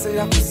yangu yese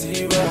ya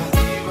kuziva.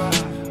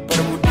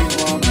 Parabudi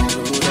wa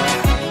murura.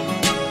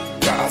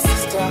 Ka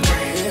assista ka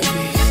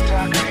heavy.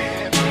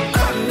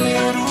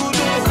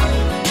 Kanerudo.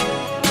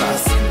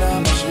 Kasina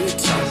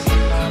mashiti.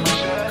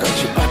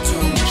 Kachi atu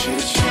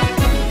mchechi.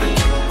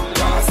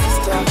 Ka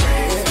assista ka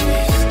heavy.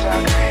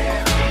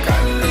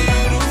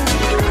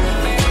 Kanerudo.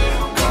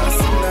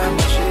 Kasina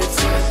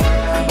mashiti.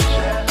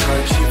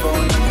 Kachi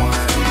bona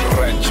mwari.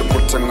 Rancho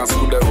kutanga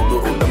suda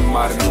uda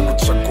mari.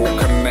 Nukuchako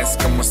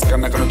kaneska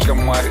muskana kanuchika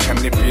mwari.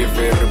 Kanipi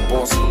very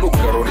boss.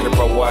 Lugaro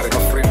nepa wari. My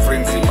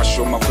friends in my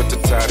show my put the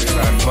tari.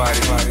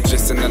 Bari.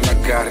 Jason and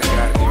Nagari.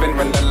 Even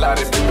when I lie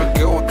baby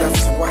girl,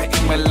 that's why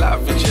in my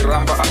life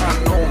Chiramba I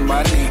know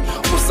money.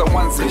 Usa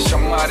wanze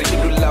shamari. You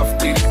do love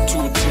did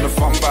too. Tina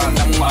famba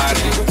na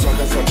mari.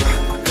 Kuchaka saka.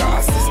 Ka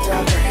assista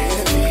ka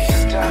heavy.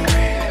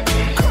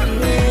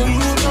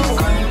 Kanerudo.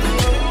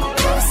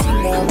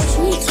 Kasina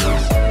matuti.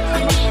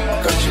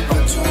 Kachi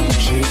atu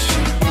mchechi.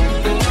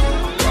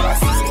 Ka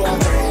assista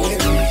ka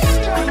heavy.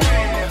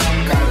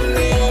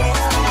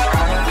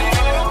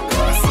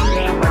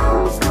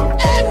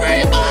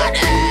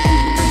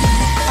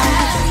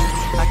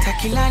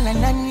 Atakilala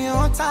na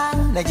nyota,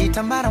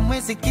 najitambara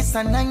mwezi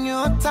kisa na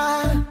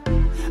nyota.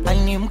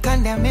 Ani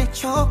mkande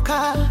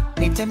amechoka,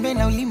 nitembe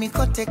na ulimi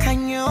kote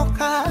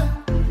kanyoka.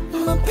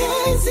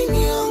 Mapenzi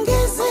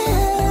niongeze,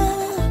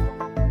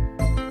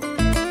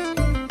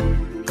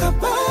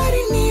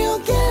 kabari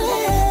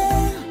niogele.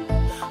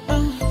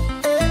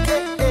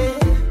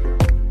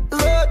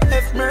 Lord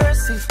have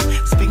mercy,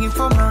 speaking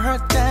from her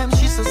hurt time,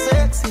 she's so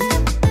sexy.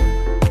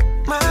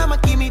 Mama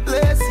give me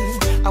blessing,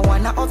 I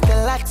wanna off the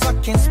lights so I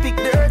can speak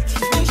dirty.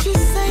 And she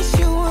says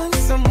she wants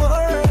some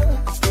more,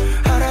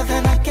 harder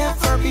than I can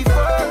for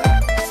before.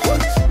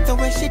 The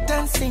way she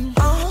dancing,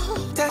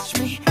 oh, touch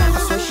me, I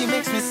swear she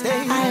makes me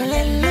say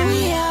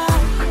hallelujah.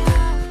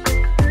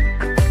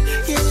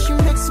 Yes, she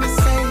makes me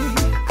say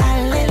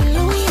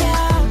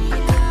hallelujah.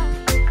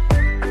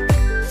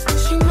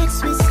 She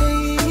makes me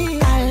say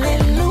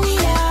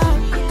hallelujah.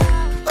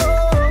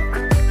 Oh,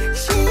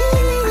 she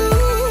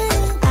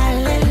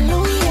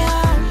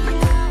hallelujah.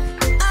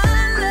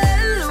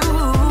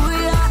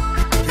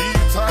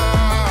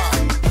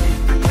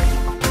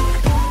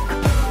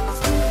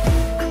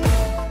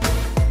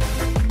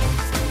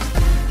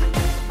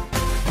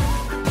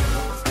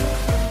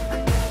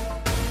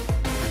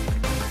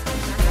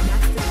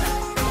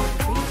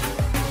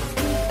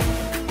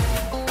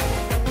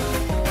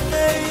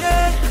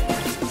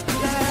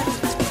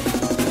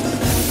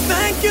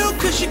 Thank you,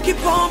 cause you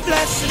keep on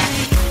blessing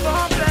me. Keep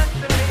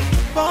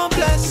on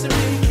blessing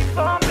me. Keep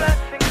on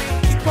blessing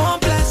me. Keep on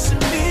blessing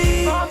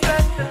me.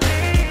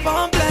 Keep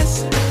on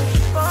blessing me.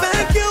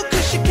 Thank you,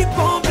 cause you keep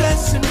on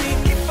blessing me.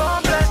 Keep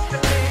on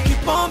blessing me.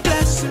 Keep on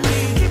blessing me.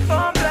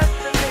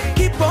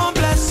 Keep on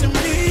blessing me.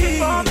 Keep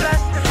on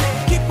blessing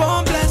me. Keep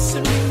on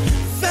blessing me.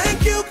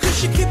 Thank you,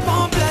 cause you keep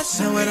on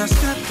blessing me. And when I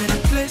step in a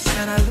place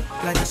and I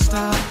look like a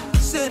star,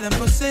 say them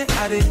go say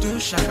I they do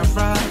shaka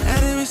fry.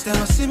 Enemies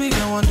them see me,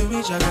 they want to be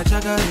jaga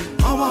jaga.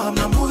 Oh, I'm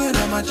not moving,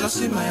 I'm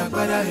just in my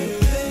agbada.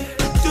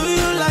 Do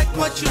you like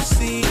what you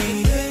see?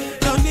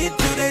 No need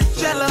to they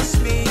jealous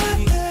me.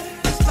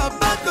 Stop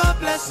back, God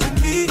blessing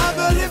me. I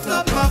will lift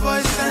up my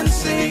voice and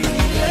sing.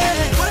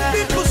 When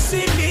people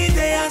see me,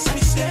 they ask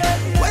me, say,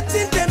 what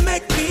did they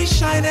make me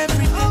shine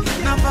every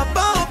day? Now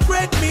Baba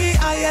upgrade me,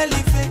 I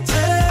elevate,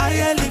 I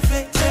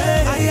elevate,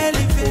 I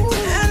elevate.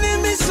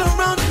 Enemies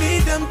surround me,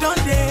 them don't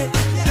they?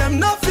 Them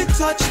nothing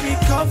touch me,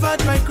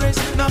 covered by grace.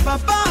 Now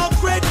Baba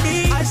upgrade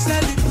me, I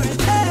celebrate.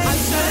 I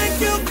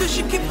thank you cause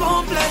you keep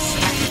on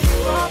blessing me.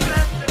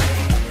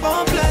 Keep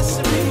on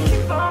blessing me.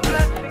 Keep on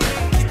blessing me.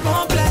 Keep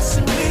on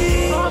blessing me.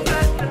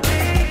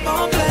 Keep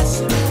on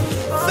blessing me.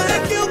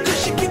 Thank you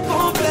cause you keep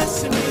on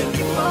blessing me.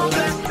 Keep on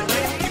blessing me.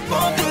 Keep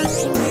on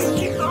blessing me.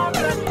 Keep on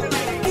blessing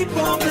me. Keep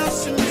on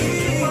blessing me.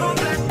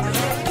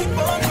 Keep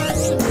on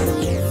blessing me.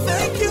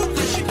 Thank you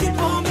cause you keep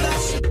on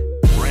blessing me.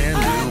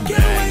 I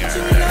can't wait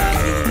to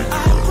love you. I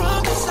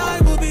promise I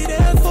will be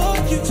there for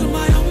you. To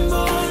my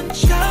unborn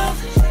child.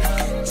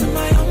 To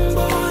my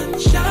unborn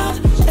child.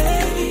 Hey.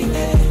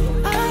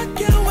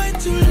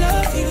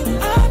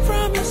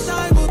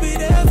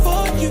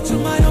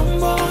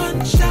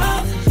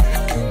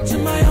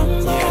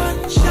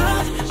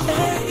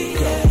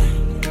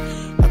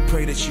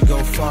 pray that you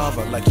go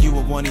farther, like you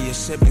or one of your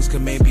siblings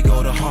could maybe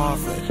go to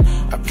Harvard.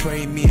 I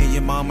pray me and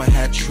your mama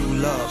had true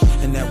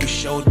love, and that we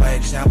showed by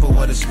example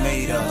what it's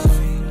made of.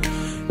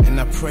 And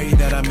I pray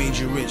that I made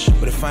you rich,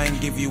 but if I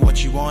ain't give you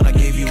what you want, I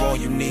gave you all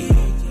you need.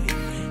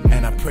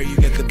 And I pray you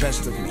get the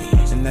best of me,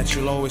 and that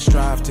you'll always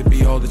strive to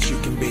be all that you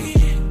can be.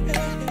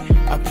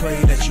 I pray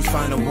that you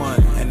find a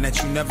one, and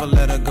that you never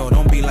let her go.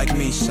 Don't be like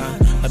me,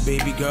 son, a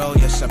baby girl.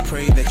 Yes, I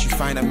pray that you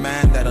find a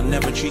man that'll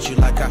never treat you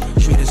like I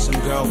treated some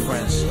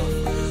girlfriends.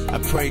 I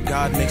pray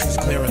God makes this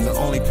clearer. The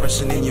only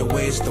person in your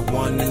way is the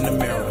one in the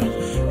mirror.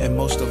 And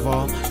most of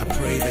all, I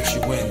pray that you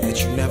win,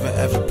 that you never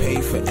ever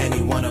pay for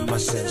any one of my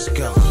sins.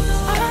 Go.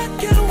 I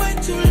can't wait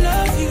to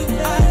love you.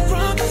 I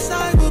promise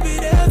I will be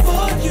there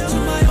for you. To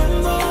my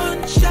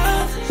unborn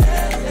child,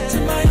 to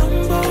my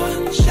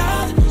unborn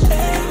child,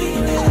 baby.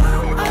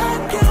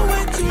 I can't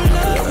wait to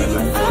love you.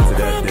 I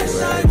promise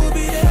I will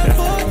be there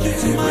for you.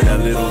 To my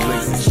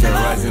unborn child,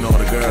 rising all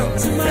the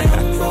girls. to my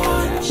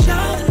unborn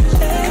child,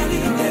 baby.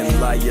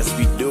 And like, yes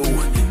we do.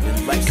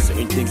 In life,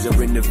 certain things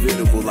are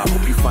inevitable. I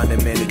hope you find a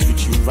man to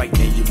treat you right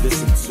and you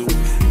listen to.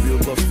 Real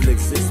love still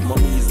exists,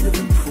 mommy is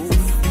living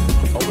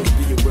proof. Always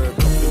be aware of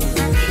the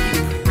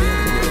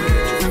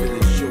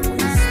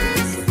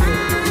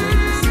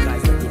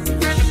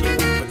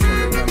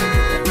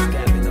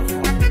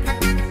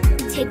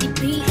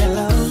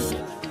hello,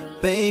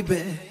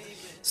 baby.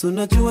 So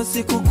unajua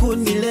siku kuu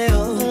ni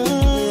leo.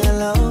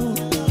 Hello,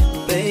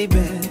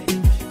 baby.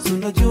 So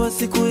unajua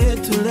siku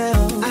yetu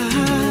leo.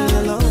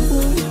 Hello,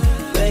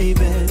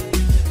 baby.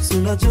 So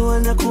unajua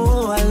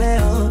nakuoa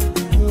leo.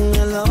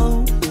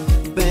 Hello,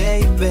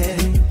 baby.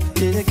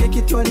 Ile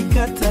keki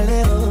twalikata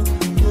leo.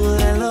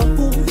 Hello,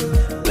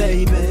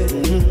 baby.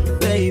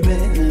 Baby.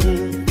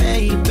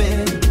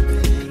 Baby.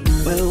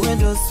 Wewe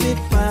ndo sweet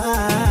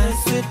pie,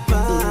 sweet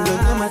pie. Ndo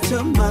kama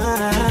choma,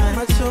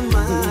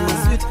 choma.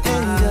 Sweet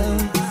angel,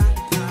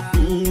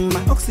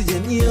 my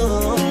oxygen,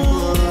 yo.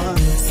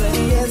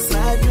 Say yes I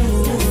do,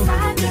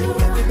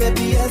 baby,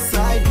 baby, yes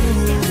I do.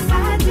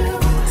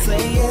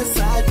 Say yes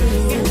I do,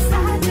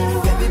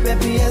 baby,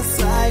 baby, yes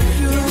I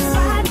do.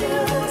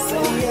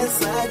 Say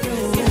yes I do,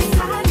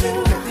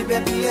 baby,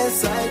 baby,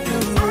 yes I do.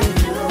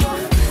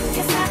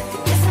 Yes I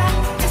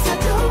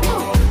do,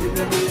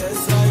 baby,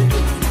 yes I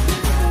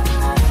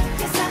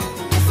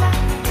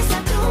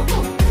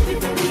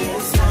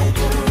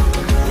do.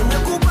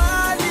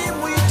 Nimekubali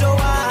mwito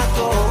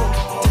wako,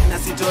 tena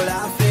sitola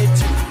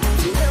feti.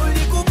 Vile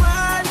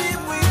ulikubali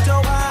mwito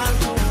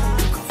wangu,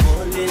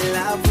 fall in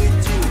love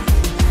with you.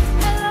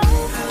 Hello,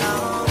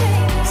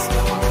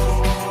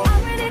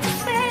 I'm ready to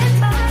spend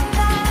my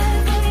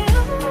life with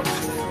you,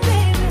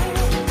 baby.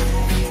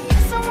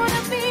 Yes, I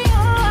wanna be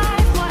your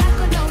wife, but I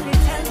could only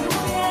tell you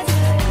yes.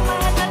 My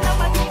heart and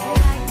love, I keep it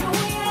like you,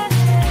 yes.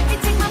 You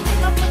take my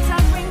finger, put a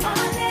ring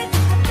on it,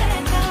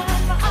 then God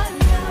for all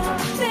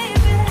love,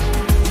 baby.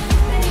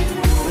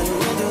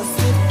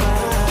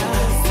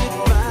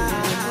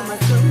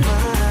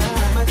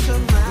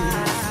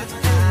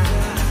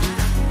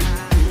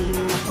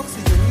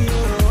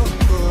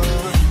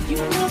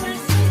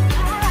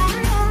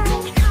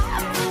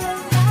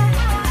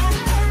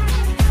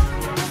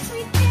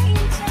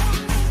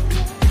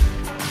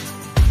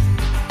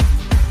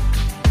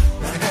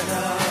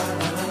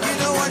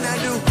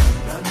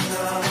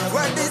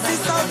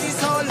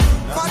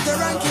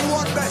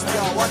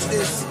 Watch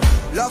this,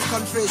 love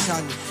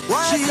confession.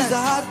 She's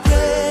a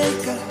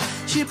heartbreaker.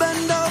 She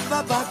bend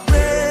over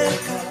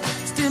backbreaker.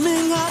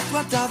 Steaming hot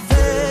water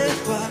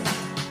vapor.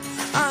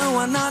 I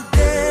wanna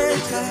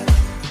date her.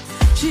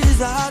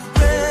 She's a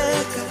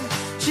heartbreaker.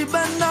 She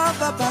bend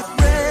over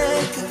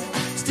backbreaker.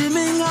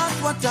 Steaming hot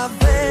water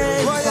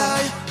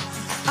vapor.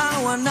 I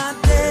wanna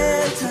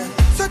date her.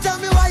 So tell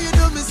me why you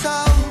do me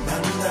so.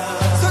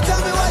 So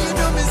tell me why you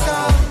do me so.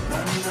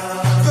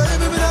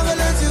 Baby, me not gonna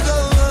let you go.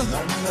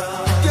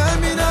 Girl,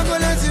 me not gonna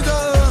let you go.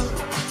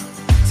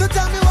 So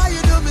tell me why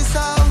you do me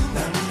so.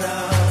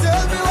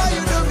 Tell me why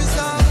you do me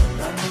so.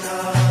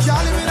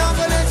 Charlie, me not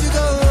gonna let you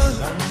go.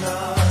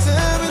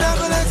 Tell me not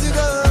gonna let you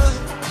go.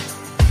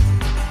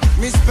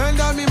 Me spend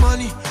all me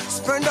money,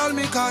 spend all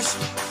me cash.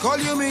 Call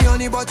you me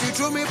honey, but you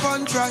threw me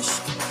pon trash.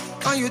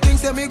 And you think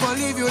say me gon'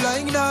 leave you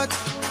like that?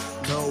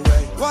 No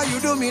way. Why you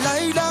do me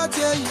like that,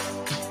 yeah?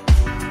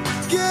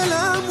 Girl,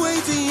 I'm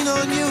waiting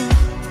on you.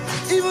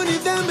 Even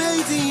if them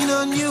hating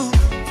on you,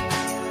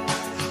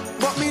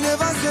 but me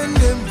never send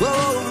them go.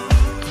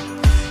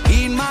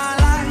 In my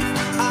life,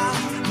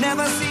 I've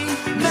never seen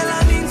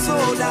melanin so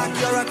dark.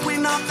 You're a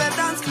queen of the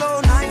dance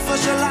floor. Night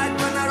socialite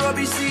when I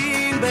rubbish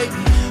scene, baby.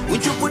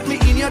 Would you put me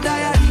in your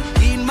diary?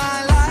 In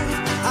my life,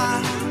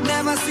 I've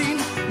never seen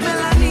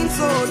melanin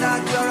so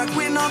dark. You're a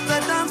queen of the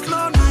dance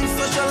floor. Night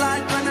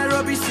socialite when I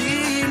rubbish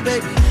scene,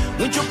 baby.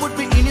 Would you put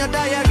me in your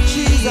diary?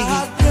 She's a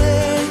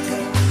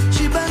heartbreaker.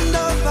 She bend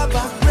over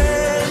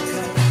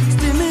backbreaker.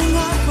 Steaming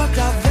hot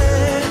water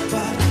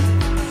vapor.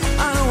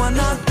 I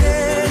wanna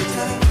date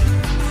her.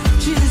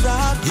 She's a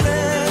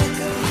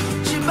heartbreaker.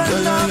 She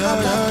bend over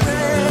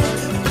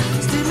backbreaker.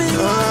 Steaming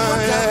hot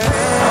water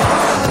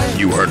vapor.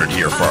 You heard it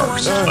here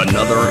first,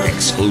 another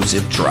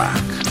exclusive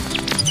track.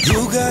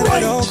 You got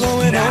it all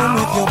going on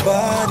with your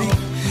body.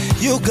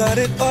 You got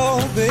it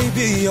all,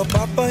 baby. Your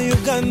papa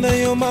Uganda,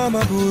 your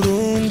mama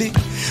Burundi.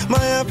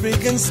 My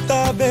African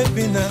star,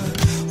 baby, na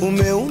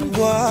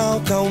umeumbwa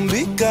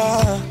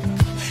ukaumbika.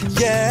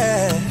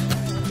 Yeah,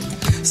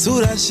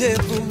 sura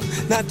shepu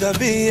na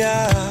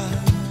tabia.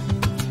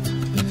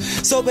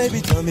 So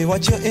baby, tell me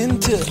what you're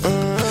into.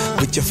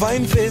 With your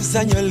fine face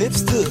and your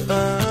lips too.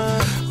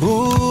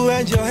 Ooh,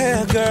 and your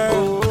hair,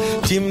 girl.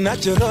 Team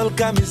natural,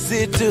 come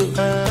sit too.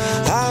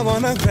 I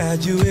wanna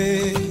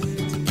graduate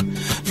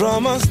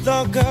from a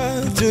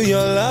stalker to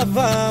your lover.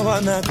 I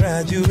wanna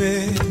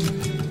graduate.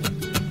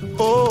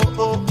 Oh,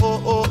 oh,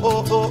 oh, oh,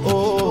 oh,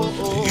 oh,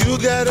 oh. You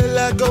got a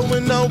lot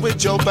going on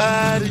with your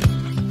body.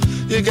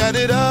 You got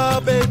it all,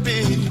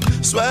 baby.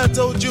 So I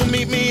told you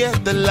meet me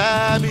at the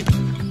lobby,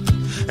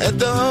 at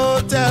the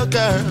hotel,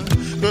 girl.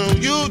 Girl,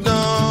 you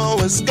know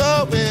what's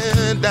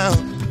going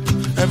down.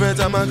 Every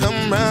time I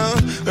come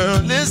round, girl,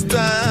 this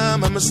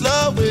time I'ma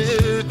slow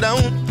it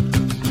down.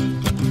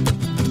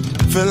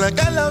 Feel like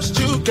I lost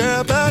you,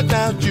 girl, but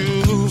now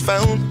you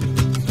found.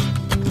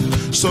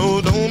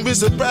 So don't be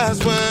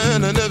surprised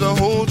when a nigga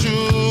hold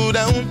you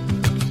down.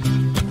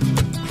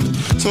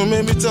 So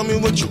maybe tell me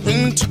what you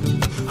into.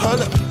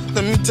 Hold up,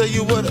 let me tell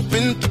you what I've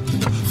been through.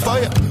 For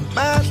ya,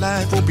 my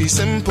life will be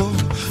simple.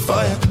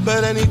 For ya,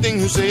 but anything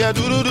you say I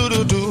do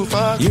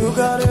for you. You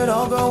got it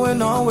all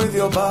going on with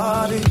your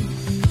body.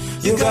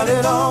 You got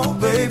it all,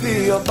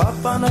 baby. Your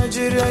papa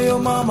Nigeria, your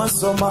mama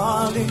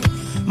Somali.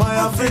 My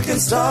African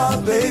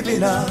star, baby,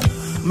 na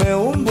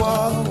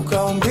meumbwa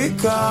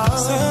ukaumbika.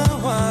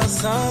 Sawa,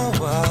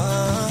 sawa.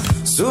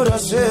 Sura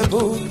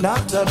shebu na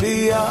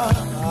tabia.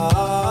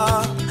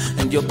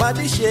 And your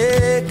body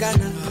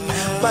shaking,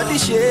 body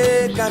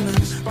shaking.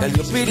 Girl,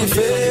 your pretty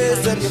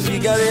face and your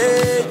figure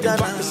eight, your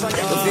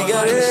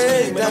figure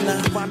eight.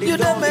 You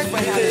don't make me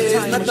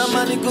face, not the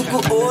money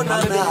kuku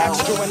ona na.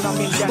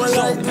 Well,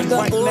 I do the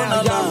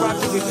ona na.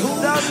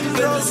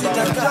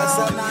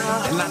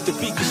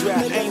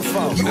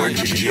 You're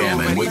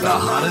jamming with the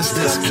hottest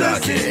disc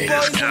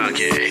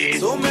jockey.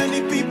 So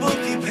many people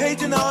keep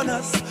hating on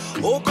us.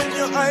 Open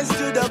your eyes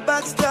to the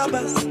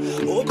backstabbers.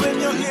 Open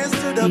your ears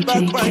to the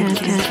backbiters.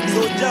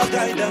 So Jah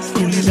guide us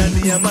fully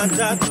ndani ya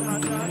matatu.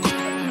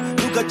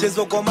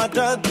 Tukachezwa kwa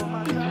matatu.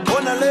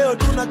 Ona leo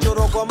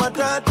tunachorwa kwa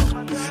matatu.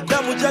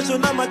 Damu jasho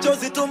na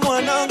machozi tu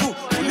mwanangu.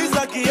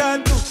 Uliza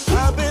kiatu.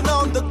 I've been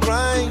on the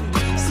grind.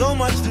 So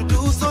much to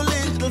do, so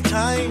little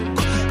time.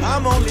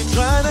 I'm only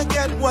trying to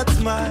get what's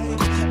mine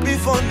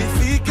before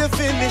the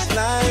finish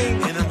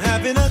line. And I'm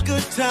having a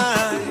good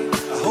time.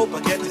 I hope I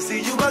get to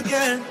see you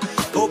again.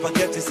 Hope I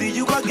get to see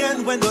you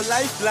again when the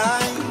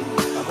lifeline.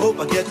 I hope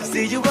I get to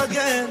see you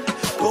again.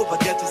 Hope I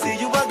get to see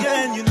you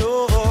again, you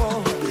know.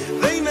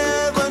 They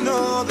never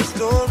know the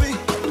story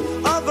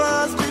of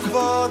us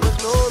before the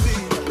glory.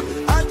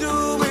 I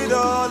do it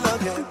all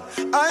again.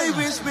 I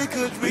wish we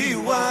could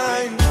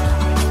rewind.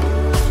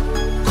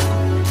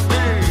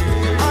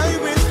 I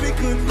wish we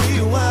could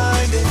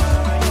rewind it.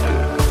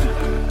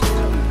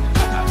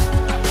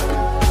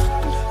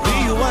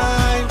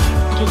 Rewind.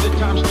 To the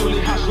time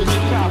slowly hustle the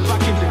top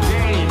back in the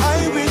day.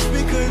 I wish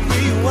we could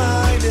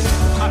rewind it.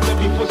 After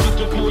before she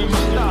took you in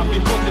my stop,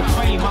 before the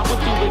fame, I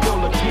would do it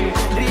all again.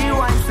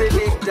 Rewind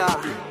selector,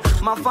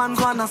 my fans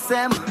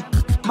wanasema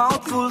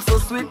mouthful so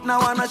sweet na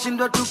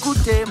wanashindwa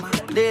tukutema.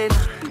 Then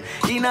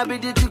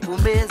inabidi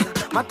tukumbeza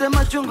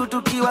matema chungu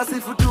tukiwa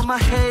sifu tu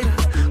mahera.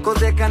 Cause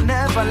they can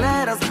never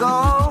let us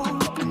go.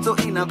 So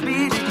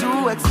inabidi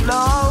to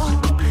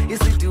explode. Your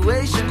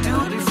situation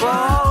to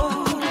before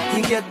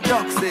you get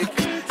toxic.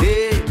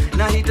 Hey,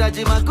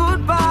 nahitaji my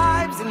good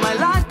vibes in my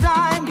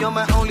lifetime. You're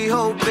my only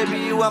hope, baby,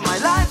 you are my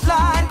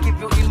lifeline. Keep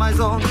you in my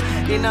zone,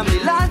 in a me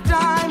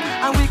lifetime.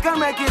 And we can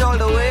make it all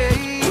the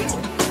way.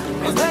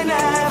 Cause they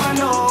never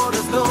know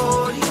the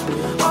story.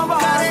 Oh,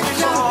 but I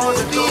know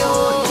the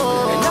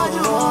story. And now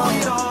you want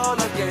it all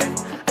again.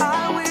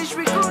 I wish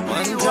we could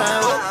one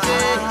time,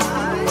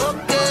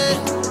 okay.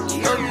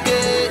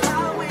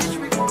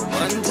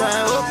 One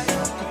time,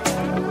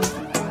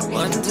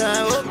 one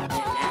time,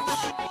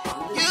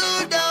 you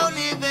don't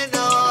even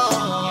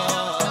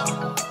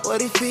know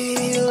what it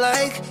feel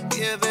like,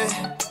 yeah, babe.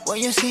 When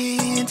you're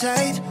sitting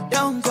tight,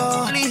 don't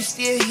go. Please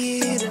stay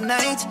here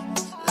tonight.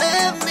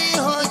 Let me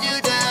hold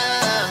you down.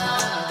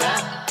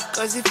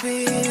 Cause it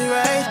feel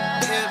right,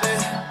 yeah,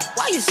 babe.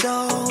 Why you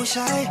so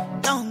shy?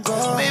 Don't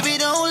go. Baby,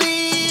 don't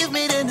leave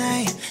me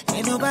tonight.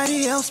 Ain't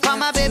nobody else.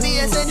 Mama, baby,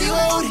 I said you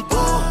hold it,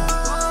 boy.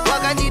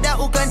 Wakandida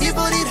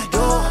ukandibulira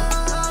do.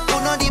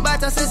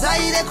 Unondibata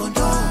sezaire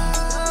kondo.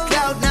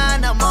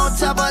 Cloud9, I'm on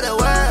top of the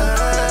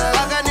world.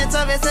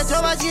 Wakaneta vese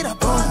tobajira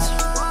bones.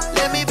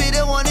 Let me be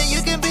the one and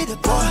you can be the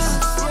boss.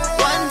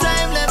 One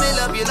time, let me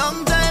love you.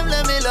 Long time,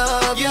 let me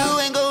love you. You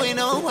ain't going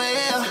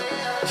nowhere.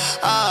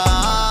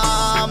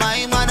 Ah,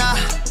 my mana.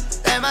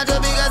 Emma to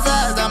big as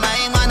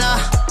my mana.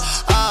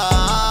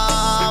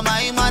 Ah,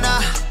 my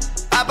mana.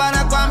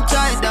 Abana kwam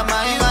child,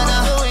 my mana.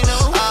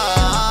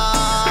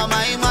 Ah,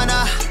 my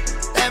mana.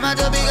 Emma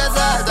to big as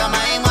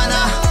my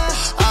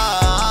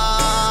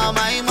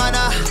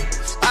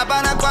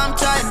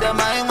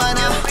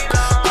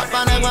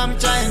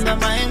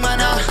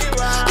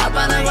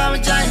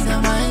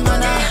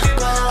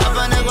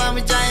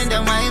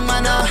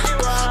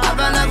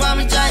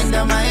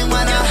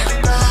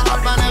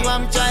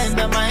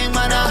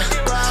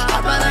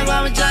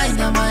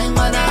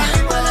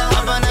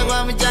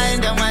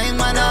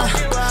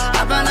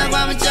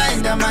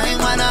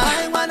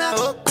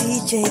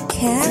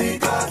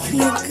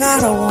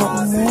gotta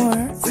want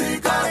more.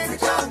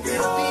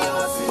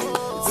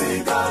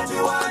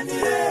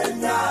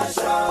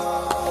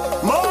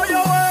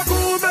 Moyo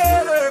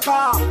wekubereka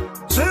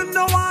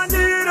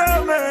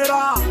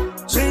zvinowanyiremera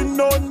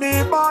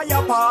zvinondibaya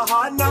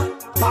pahana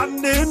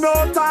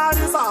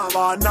pandinotarisa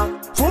vana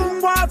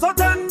pfungwa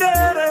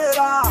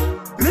dzotenderera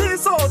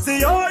misodzi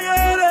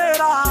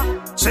yoyerera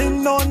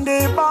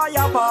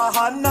zvinondibaya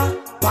pahana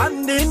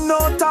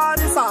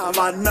pandinotarisa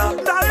vana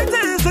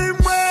ndaiti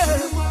zvimwe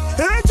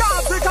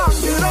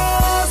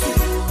ichadzikangirosi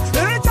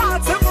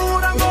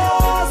ichadzimura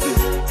ngozi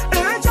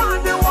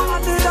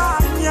ichandiwanira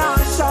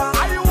nyasha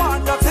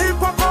aiwanda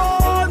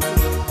dzikwakonzi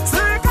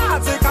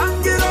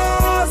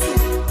dzikadzikangirosi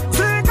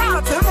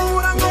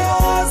dzikadzimura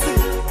ngozi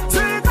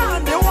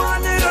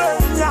dzikandiwanire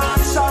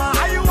nyasha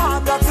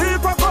aiwanda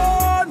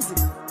dzikwakonzi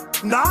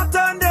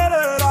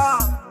ndatenderera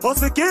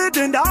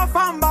osikidi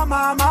ndafamba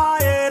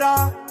mamaera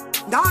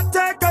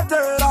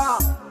ndateketera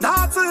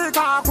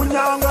ndatsika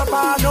kunyangwe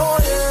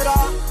panoera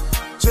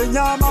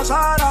zvenyama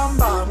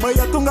zvaramba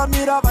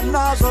mweyatungamira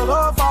vanazvo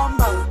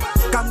vofamba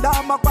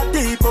kandama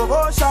kwatipo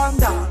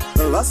voshanda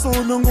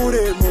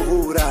vasunungure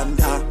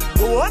muhuranda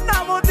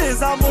kuona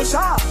votiza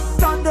musha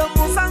tande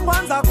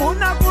musangwanza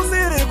kuna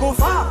kusiri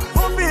kufa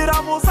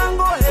vopira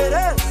musango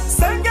here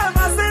senge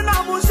vasina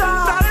musha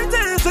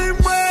tariti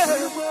zvimwe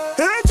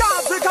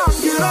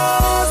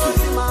ichadzikangirosi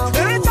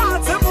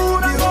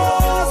ichadzimura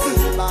ngozi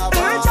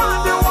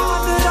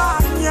ichandiwanira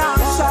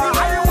nyasha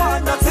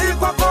aiwanda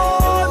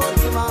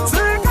dzikwakonzi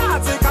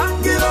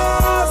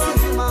dzikadzikangirosi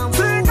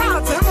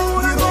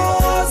dzikadzimura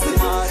ngozi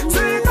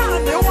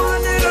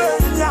dzikandiwanire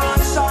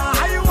nyasha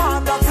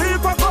aiwanda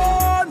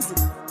dzikwakonzi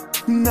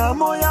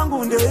nhamo yangu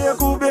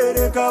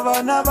ndeyekubereka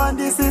vana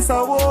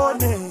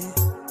vandisisawone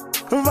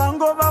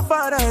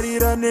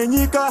vangovafararira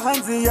nenyika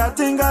hanzi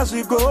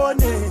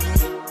yatingazvigone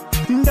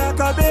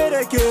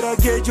ndakaberekera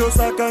gejo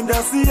saka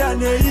ndasiya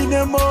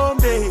neine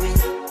mombe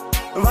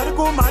vari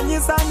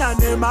kumhanyisana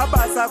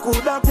nemabasa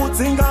kuda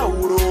kudzinga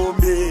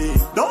urombe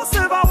dose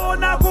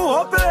vaona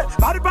kuhope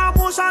vari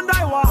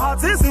pamushandaiwa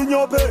hadzisi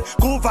nyope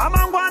kubva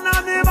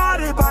mangwanani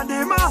vari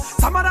pandima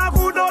samara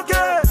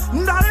kudoke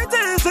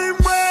ndaiti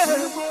zvimwe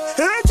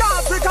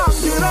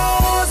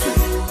ichadzikangirosi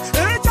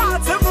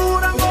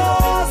ichadzimura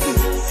ngozi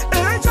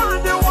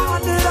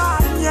ichandiwanira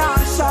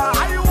nyasha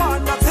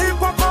aiwanda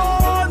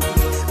dzikwakonzi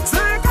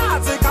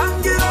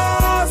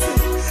dzikadzikangirosi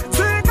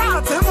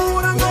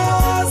dzikadzimura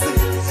ngozi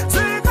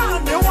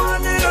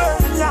dzikandiwanire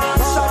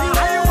nyasha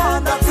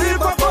aiwanda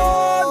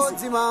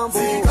dzikwakonzi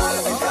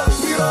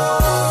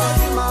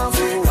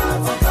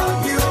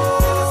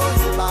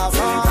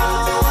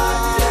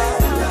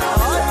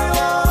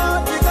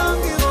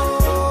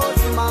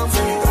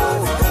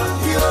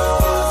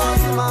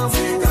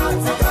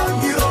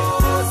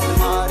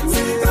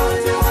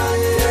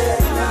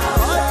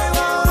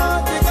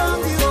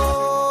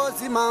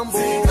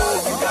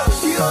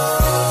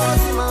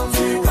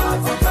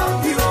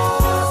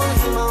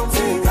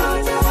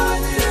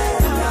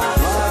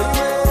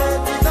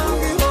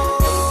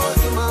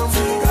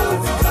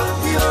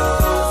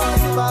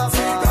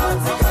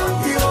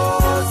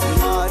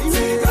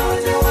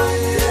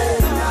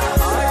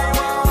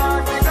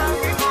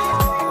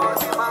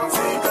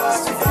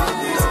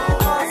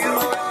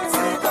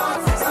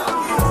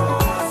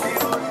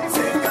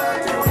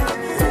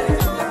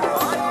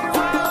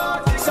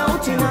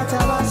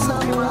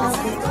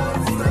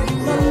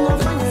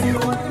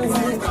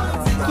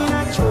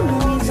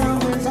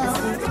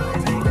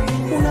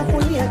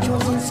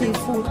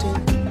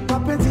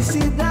mapenzi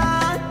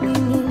sidhani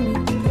nini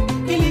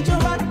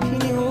kilichobaki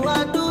ni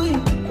uadui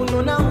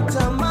kunona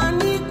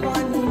utamani kwa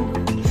nini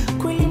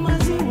kweli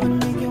maziwa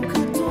nimegeuka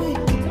tui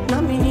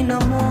nami nina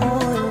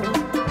moyo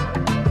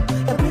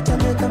yapita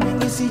miaka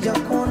mingi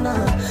sijakona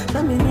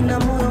nami nina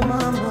moyo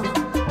mama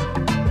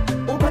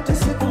upate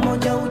siku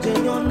moja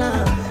ujeniona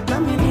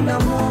nami nina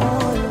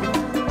moyo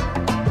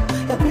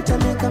yapita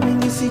miaka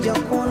mingi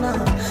sijakona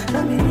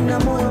nami nina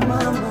moyo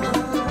mama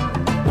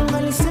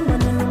ungalisema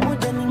neno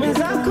moja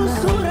nimezako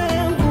sura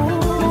yangu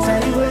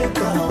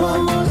nitaiweka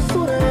wapi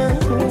sura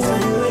yangu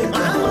nitaiweka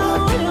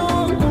wapi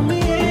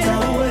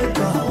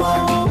nitaiweka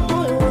wapi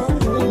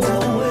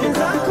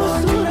nitaiweka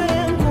sura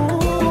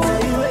yangu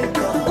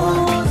nitaiweka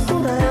wapi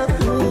sura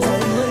yangu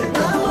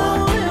nitaiweka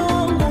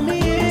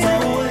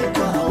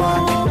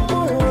wapi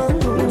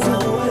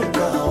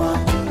nitaiweka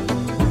wapi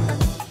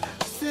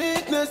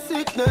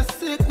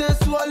sickness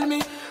swallow me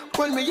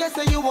when me yes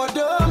say you are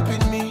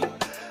dumping me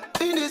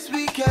in this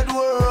wicked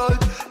world,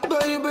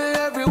 baby,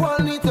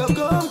 everyone needs a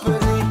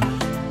company.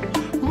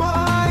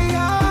 My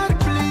heart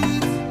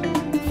bleeds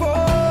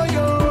for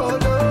your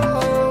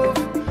love.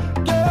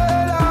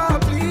 Girl, I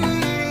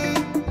bleed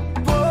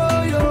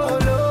for your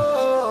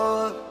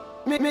love.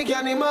 Me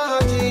can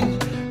imagine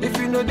if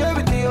you know there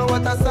with me or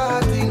what I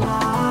starting.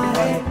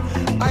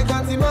 I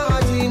can't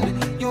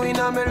imagine you in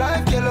my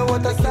life, girl,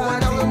 what I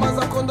starting. Wana we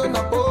mazakondo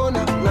na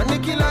bona na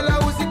nikilala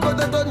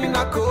usikoda doni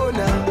na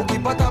kona.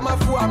 Ukipata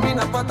mafua mimi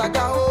napata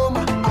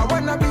gaoma. I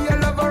wanna be your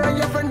lover and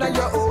your friend and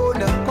your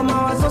owner. Kwa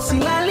mawazo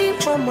silali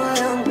mama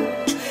yangu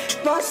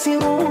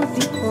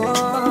usirudi.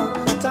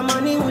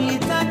 Tamani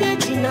ulitaje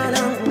jina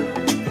langu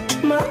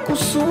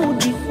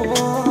makusudi,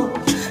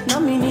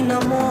 nami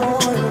nina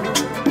moyo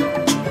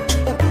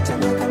yapita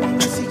miaka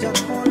mingi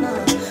sijakona,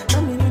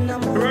 nami nina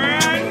moyo.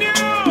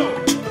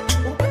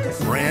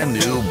 Brand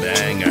new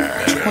banger.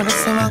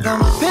 Wanasema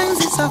kama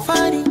penzi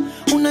safari,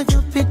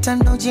 unavyopita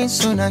ndo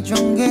jinsi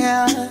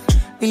unajongea.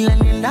 Ila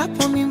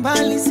nilapo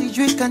mimbali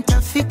sijui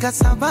kantafika,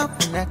 sababu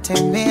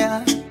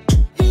natembea.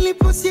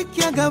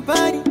 Niliposikia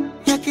habari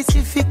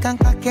yakisifika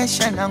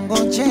nkakesha na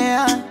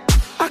ngojea.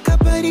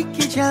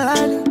 Akabariki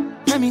Jalali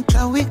nami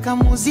nkawika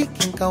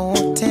muziki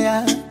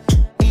nkauotea.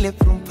 Ile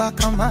prumpa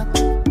kama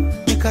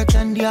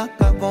nikatandia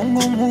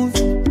kabongo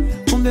movie.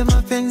 Kumbe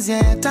mapenzi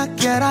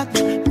hayataki haraka,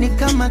 ni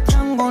kama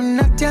tango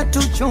natia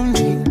tu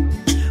chumvi.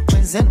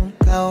 Wenzenu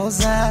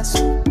mkaoza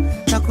asu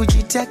na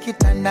kujitia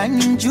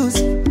kitandani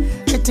mjuzi.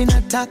 Eti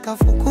nataka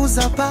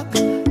fukuza paka,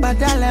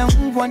 badala ya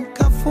mbwa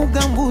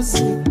nikafuga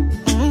mbuzi.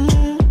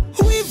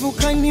 Wivu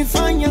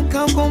kanifanya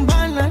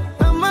kagombana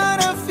na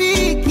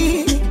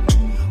marafiki.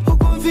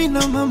 Huko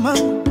vina mama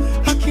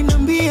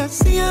akinambia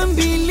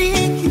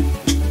siambiliki.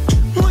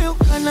 Moyo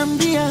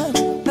kanambia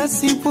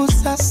nasibu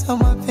sasa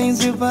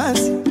mapenzi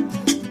basi.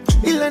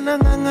 Ila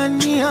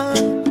nang'ang'ania,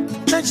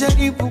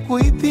 najaribu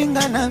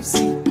kuipinga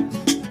nafsi.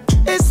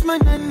 Esma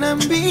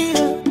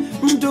nanambia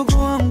mdogo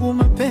wangu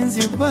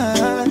mapenzi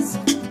basi.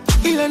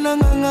 Ila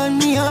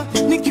nang'ang'ania,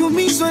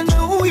 nikiumizwa na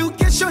huyu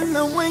kesho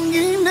na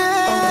mwengine.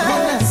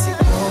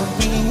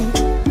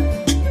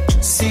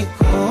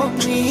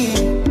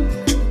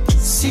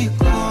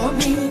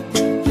 Sikomi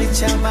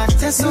licha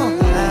mateso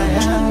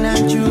haya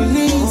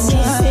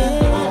najuliza.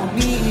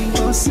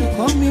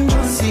 Sikomi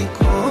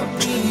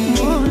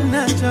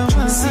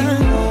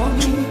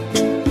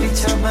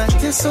licha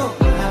mateso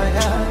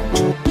haya.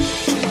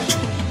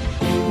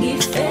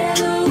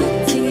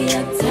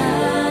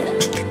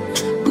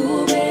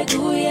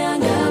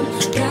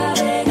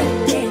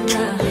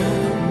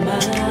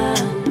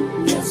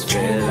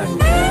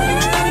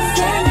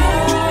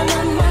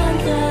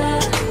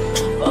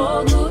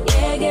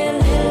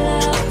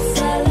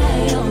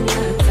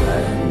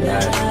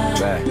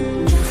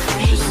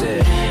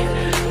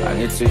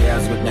 Two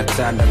years with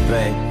Nyatanda,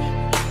 babe.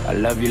 I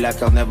love you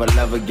like I'll never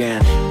love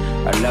again.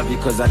 I love you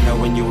cause I know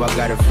when you I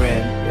got a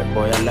friend. Yeah,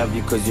 boy, I love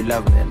you cause you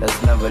love me,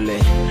 that's lovely.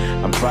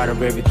 I'm proud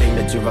of everything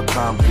that you've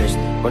accomplished.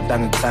 But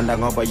Tanda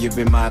Ngoba, you've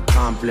been my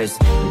accomplice.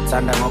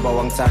 Tanda Ngoba,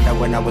 Wang Tanda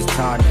when I was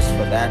tarnished.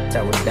 For that,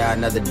 I would die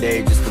another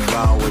day just to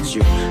bond with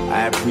you.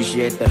 I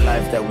appreciate the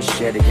life that we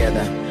share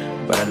together.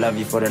 But I love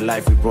you for the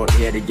life we brought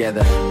here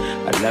together.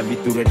 I love you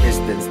through the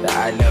distance, the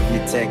I love you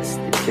text,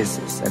 the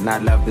kisses, and I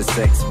love the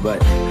sex. But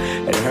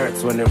it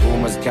hurts when the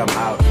rumors come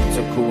out. You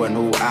took who and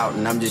who out,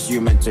 and I'm just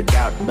human to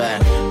doubt.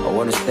 But I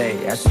wanna stay,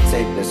 I should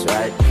take this,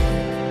 right?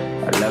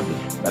 I love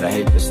you, but I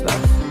hate this stuff.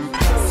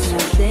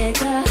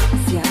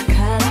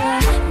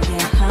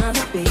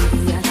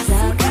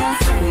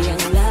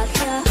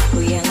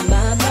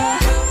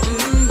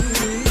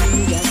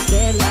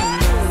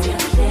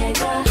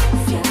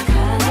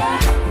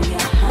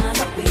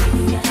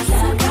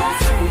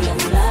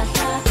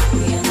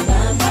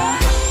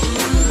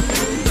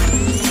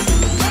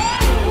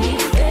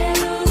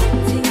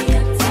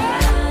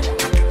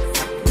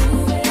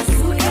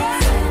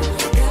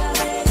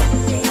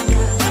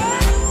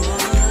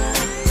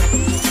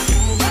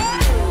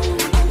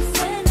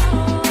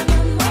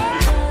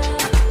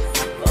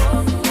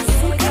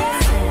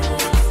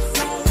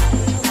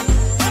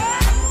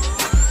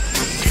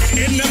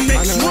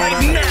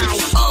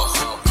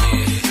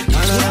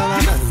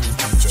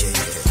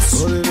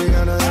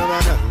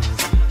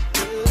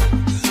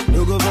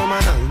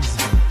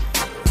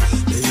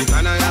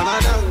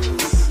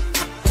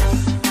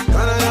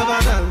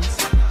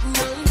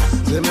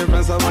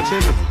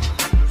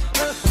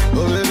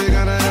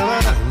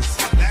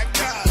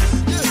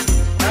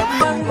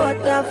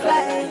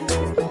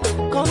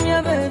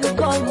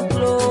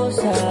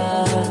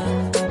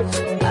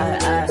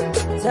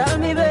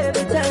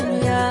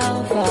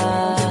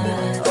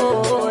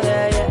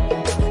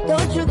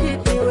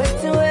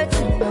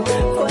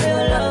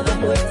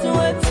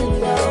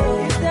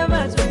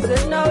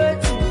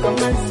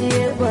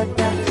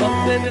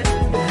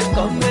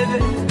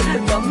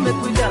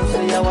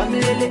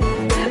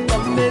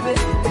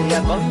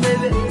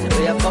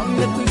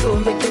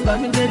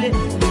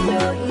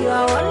 You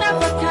are one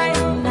of a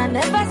kind, I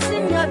never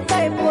seen your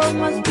type. Oh,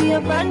 must be a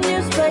brand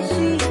new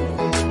species.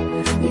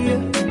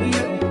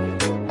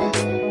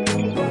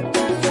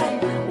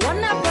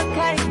 One of a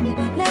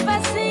kind, never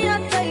seen your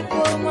type.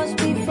 Oh, must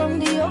be from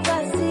the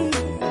overseas.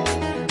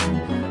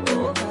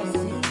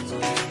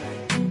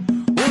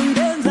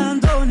 Undenza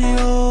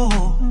Antonio,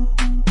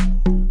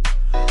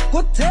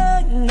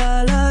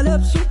 kutenga la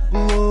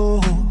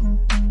lepsuko.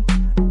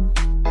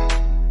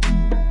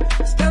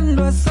 Stand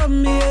beside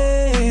me,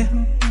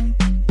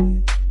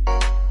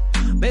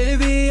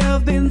 baby.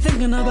 I've been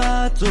thinking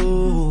about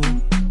you.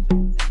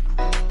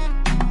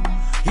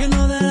 You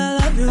know that I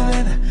love you,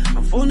 baby.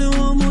 I'm phoning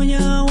one more,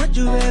 I want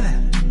you, baby.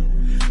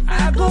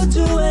 I go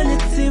do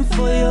anything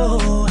for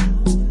you.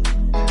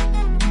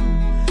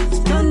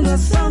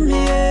 some,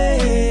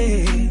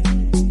 yeah.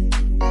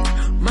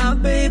 My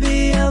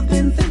baby, I've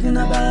been thinking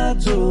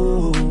about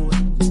you.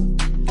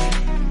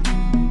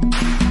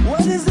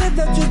 What is it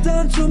that you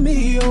done to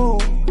me, oh?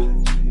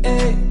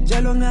 Hey,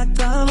 jalonga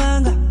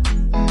tamanga,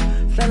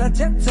 fella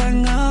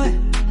tetanga.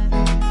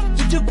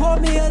 Did you pour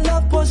me a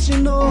love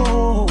potion,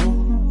 oh?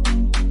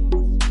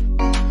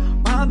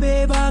 My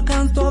baby, I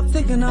can't stop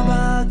thinking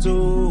about you.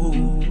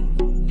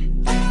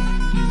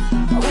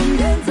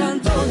 Undenza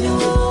Antonio.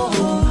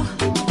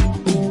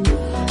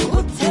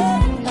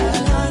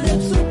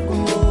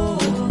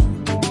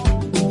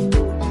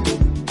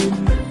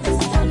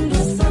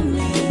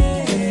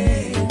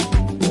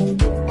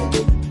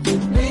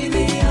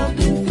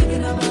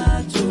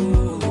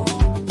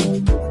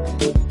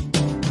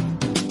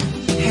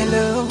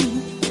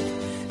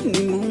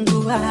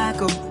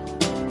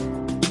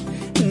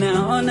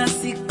 Naona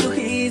siku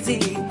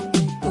hizi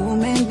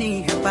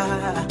umenipa.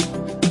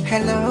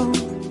 Hello,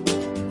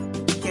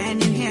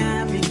 can you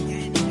hear me?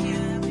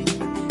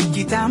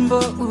 Kitambo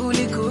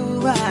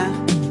ulikuwa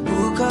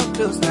uko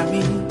close na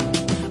mimi,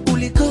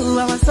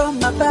 ulikuwa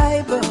wasoma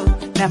Bible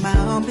na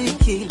maombi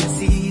kila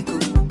siku.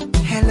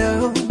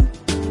 Hello,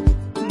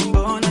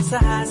 mbona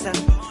sasa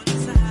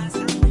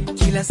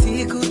kila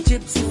siku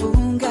chips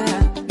funga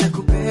na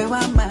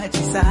kupewa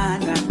maji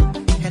sana?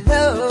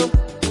 Hello,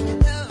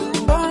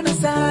 mbona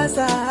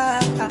sasa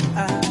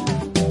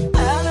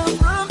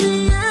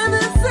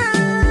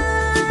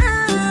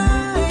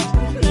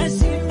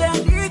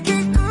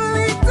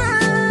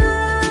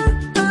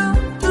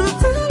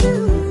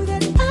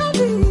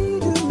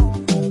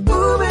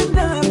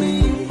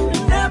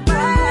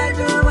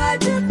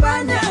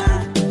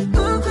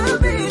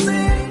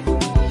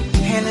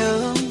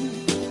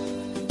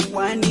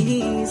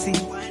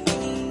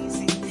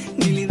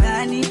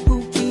nilidhani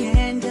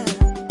ukienda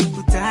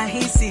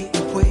utahisi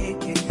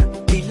upweke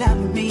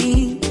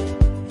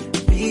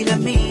bila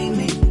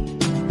mimi.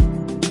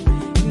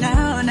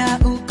 Naona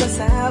uko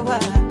sawa,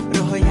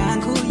 roho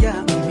yangu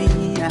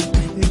yaumia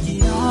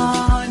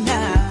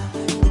nikiona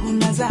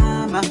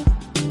unazama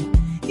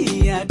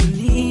ya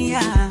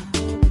dunia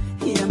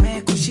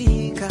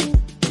yamekushika.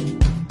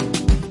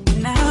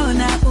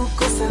 Naona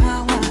uko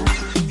sawa,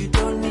 you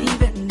don't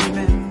even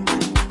remember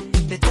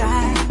the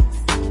time.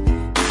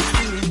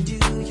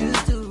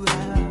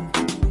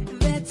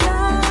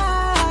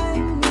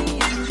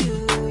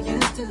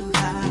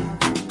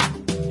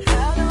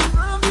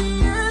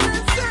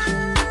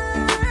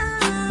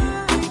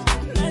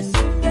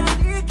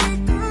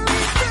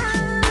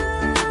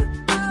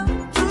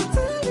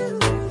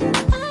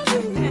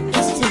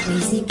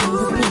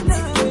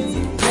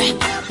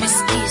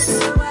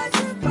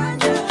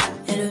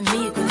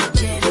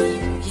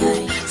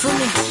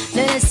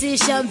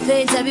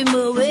 Champagne, tell me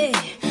more way.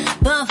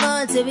 Bon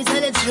fun, tell me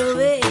tell it through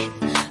way.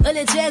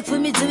 Only track for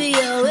me to be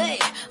your way.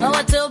 I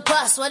want to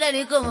pass, what I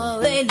need come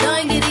away.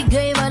 Don't get the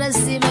game, I don't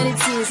see many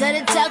things. I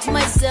don't talk for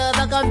myself,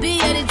 I can't be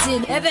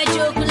anything. Every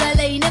joke,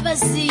 you never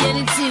see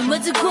anything.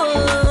 But to go,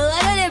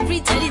 I don't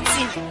preach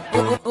anything.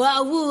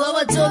 Wow, I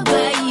want to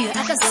buy you.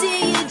 I can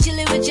see you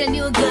chilling with your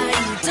new guy.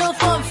 Don't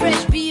form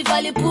fresh beef,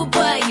 I'll poop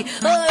by you.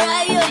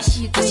 Alright,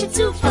 Yoshi, cause you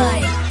too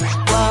fine.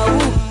 Wow.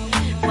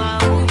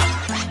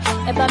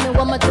 Eba me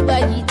wama to buy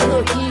it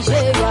to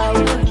kije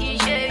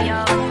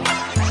ya.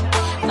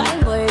 Fine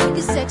boy,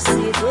 really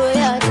sexy, go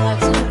ya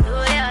tattoo.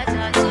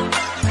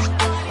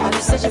 I've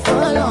been searching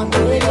for a long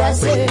way, I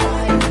say.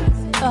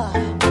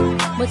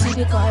 What did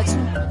you call to?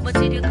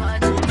 Feel it,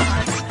 gone,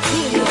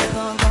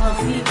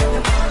 feel it.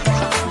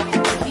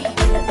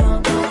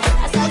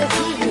 I started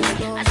feeling it,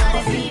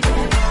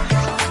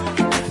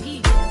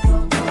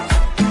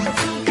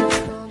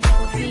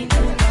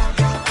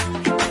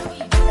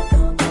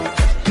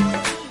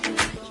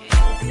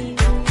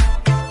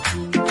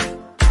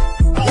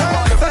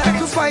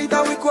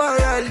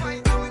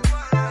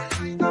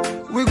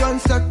 we gon'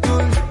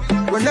 settle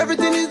when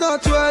everything is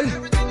not well.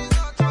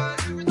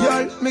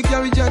 Girl, me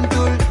carry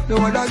gentle. No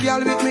other girl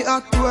with me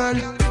act well.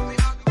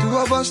 Two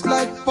of us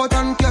like pot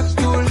and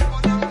capsule.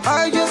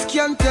 I just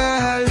can't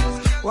tell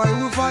why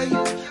we fight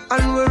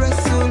and we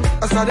wrestle.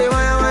 I saw the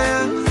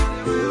wire.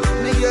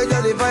 Me girl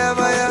got the fire.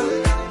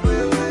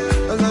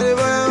 I saw the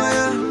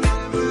wire.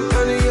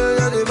 And the girl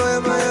got the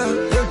fire.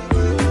 Yeah.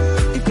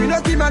 If you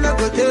not him, I not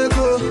go take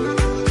go.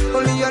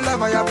 Only your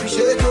love I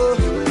appreciate go.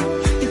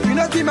 If you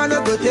not him, I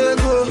not go take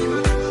go.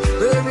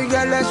 Baby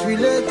girl, let's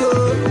relate to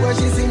what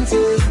she sings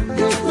to.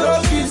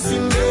 No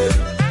kissing me,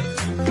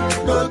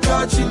 no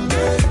touching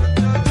me,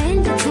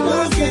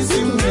 no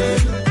kissing me,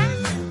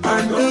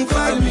 and don't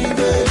call me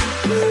babe.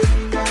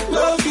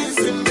 No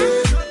kissing me,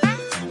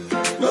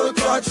 no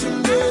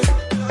touching me,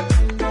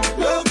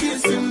 no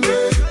kissing me,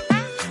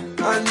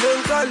 and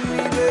don't call me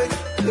babe.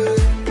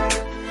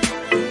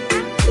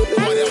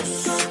 What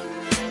else?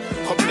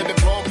 Come let me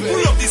pump it.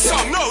 Pull up this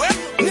song, no, eh?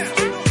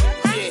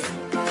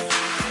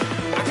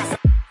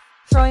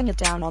 Throwing it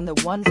down on the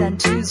ones and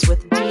twos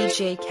with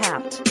DJ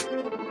Cat.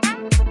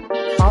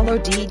 Follow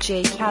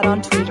DJ Cat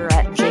on Twitter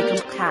at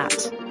Jacob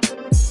Cat.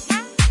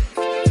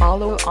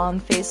 Follow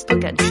on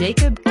Facebook at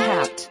Jacob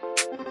Cat.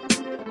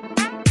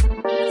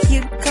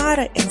 Jacob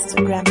Carter,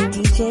 Instagram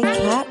DJ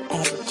Cat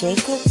at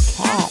Jacob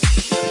Cat.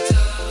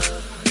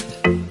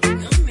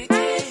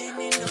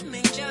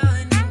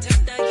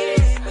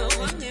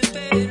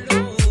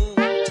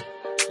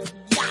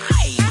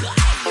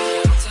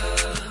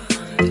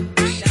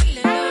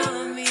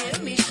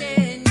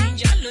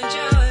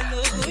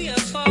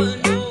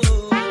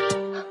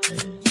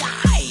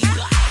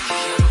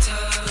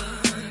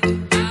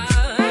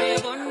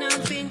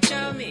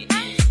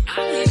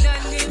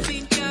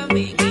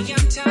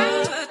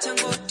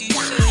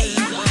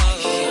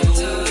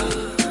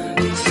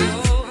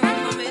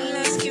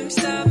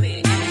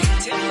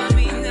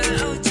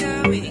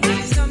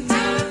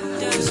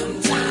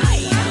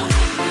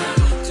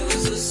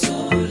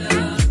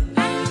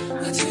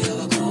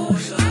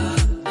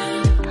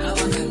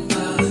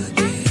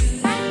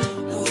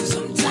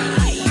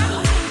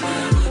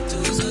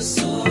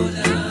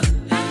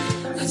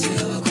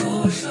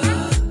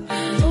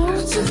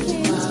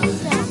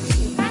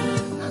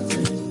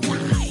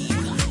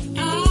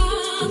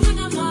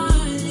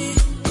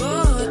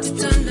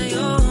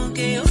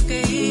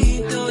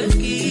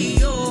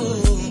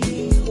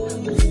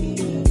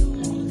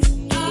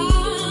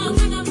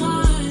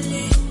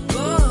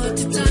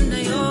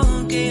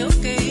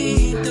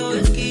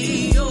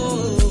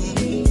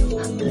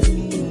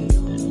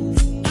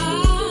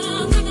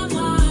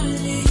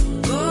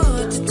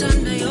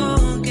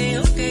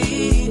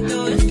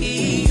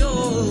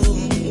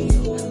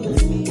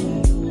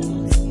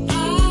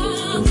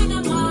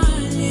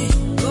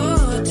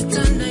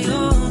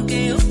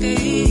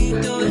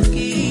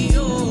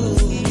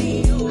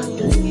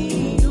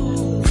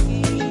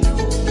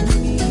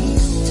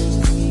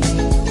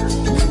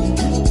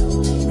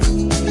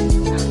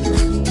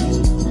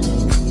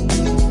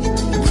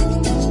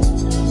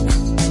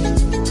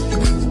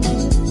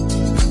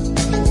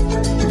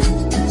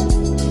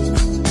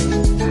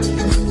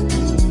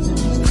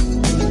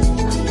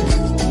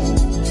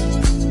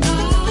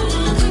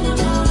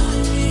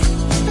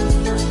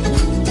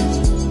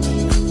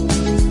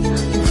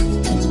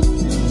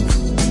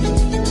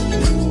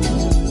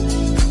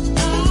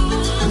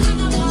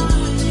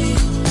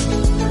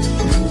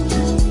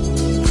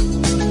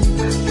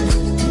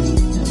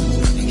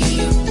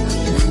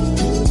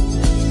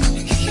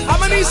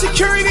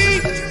 Security!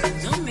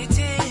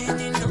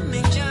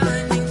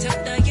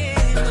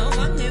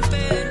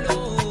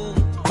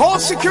 Call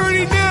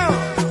security now!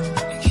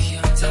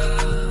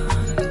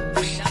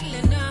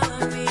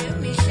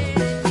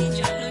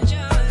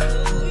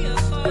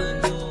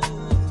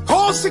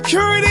 Call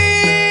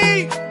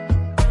security!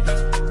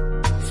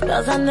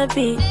 Spells on the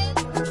beat.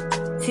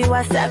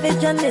 Tiwa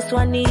Savage on this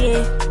one,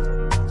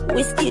 yeah.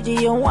 Whiskey, do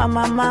you want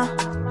mama?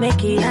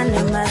 Make it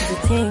animals to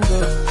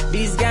tingle.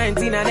 This kind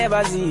thing I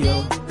never see,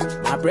 yo.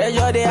 My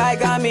pressure, the high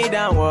got me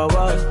down, whoa,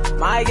 whoa.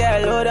 My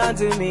girl, hold on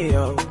to me,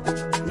 yo.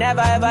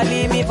 Never ever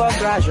leave me for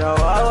crash, oh,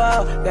 oh,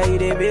 oh. Girl, you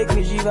they make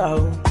me shiver,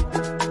 oh.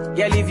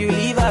 Girl, if you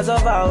leave us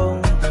over,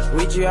 oh.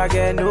 With you, I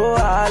get no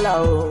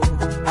allow, oh.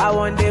 I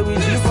want day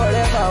with you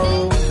forever,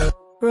 oh.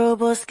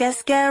 Robos,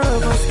 casca,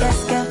 robos,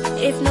 casca.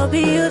 If no be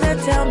you, then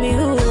tell me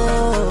who.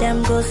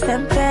 Them go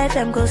sempe,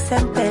 them go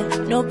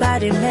sempe.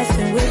 Nobody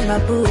messing with my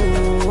boo.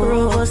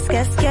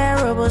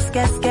 Robos,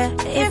 casca.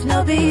 If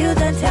no be you,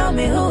 then tell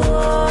me who.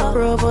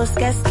 Robos,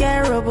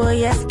 casca, robo,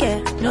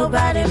 yeske.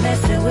 Nobody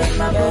messing with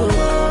my boo.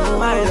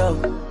 My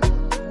love,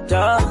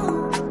 duh.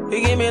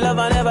 You give me love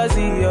I never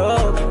see,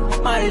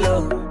 yo. My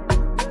love,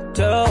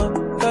 duh.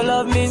 Your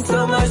love means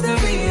so much to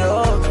me,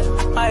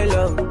 yo. My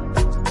love,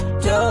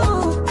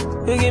 duh.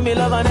 You give me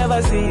love I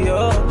never see,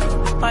 yo.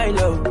 My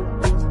love,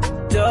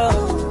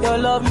 duh. Your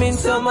love means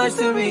so much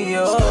to me,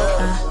 yo.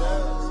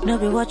 No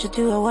be what you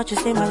do or what you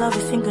say, my love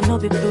is single, no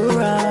be plural,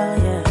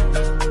 yeah.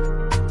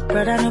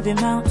 Brother, no be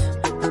mount,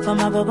 but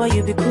my baba,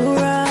 you be cool,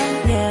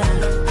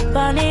 yeah.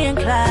 Bonnie and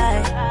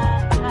Clyde,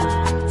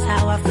 that's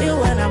how I feel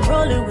when I'm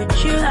rolling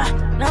with you.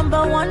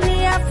 Number one,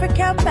 the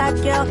African bad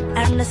girl,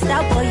 and the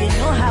star boy, you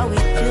know how we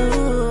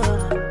do.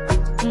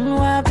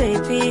 Mwah,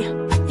 baby,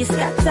 you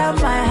scatter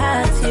my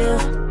heart,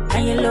 you.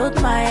 And you load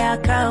my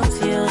account,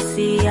 you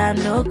see, I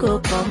no go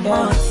come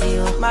out,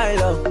 you. My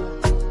love,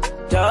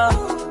 duh.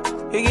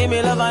 You give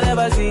me love I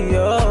never see,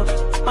 yo.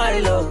 My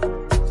love,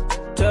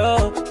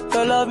 duh.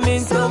 Your love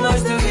means so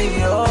much to me,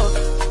 yo.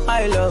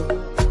 My love,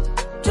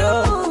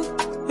 duh.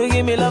 You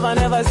give me love I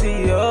never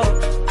see, yo.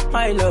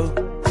 My love,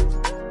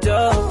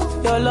 duh.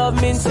 Your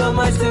love means so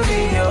much to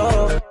me,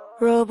 yo.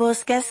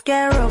 Robos,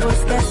 casca.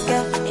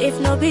 If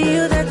no be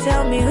you, then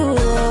tell me who.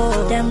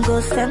 Them go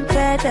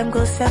sempe.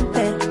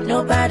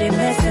 Nobody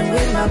messing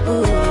with my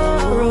boo.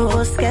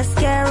 Robos,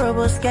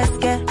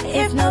 casca.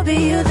 If no be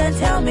you, then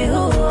tell me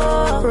who.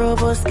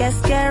 Robos,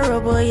 casca,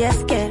 robo,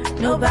 yeske.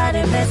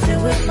 Nobody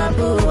messing with my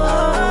boo.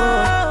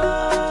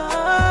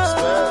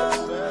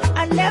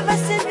 I never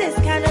seen this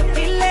kind of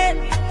feeling.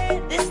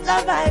 This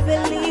love I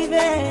believe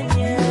in,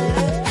 yeah.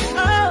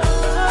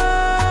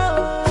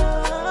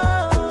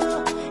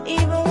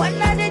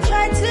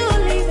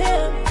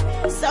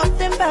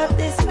 Something about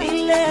this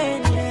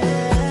feeling,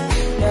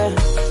 yeah.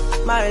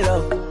 My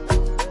love,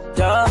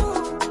 duh.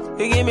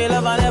 You give me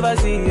love I never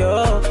see,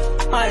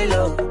 oh, my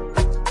love.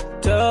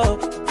 Joe,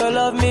 your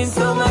love means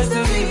so much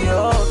to me,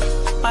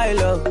 oh, my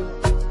love.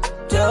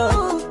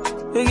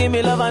 Joe, you give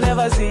me love I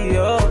never see,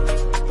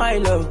 oh, my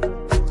love.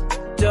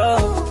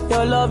 Joe,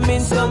 your love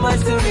means so much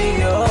to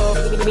me,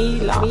 oh, me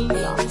love.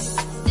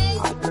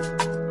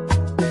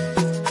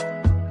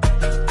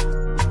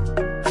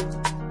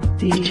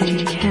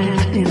 DJ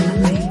Cat in the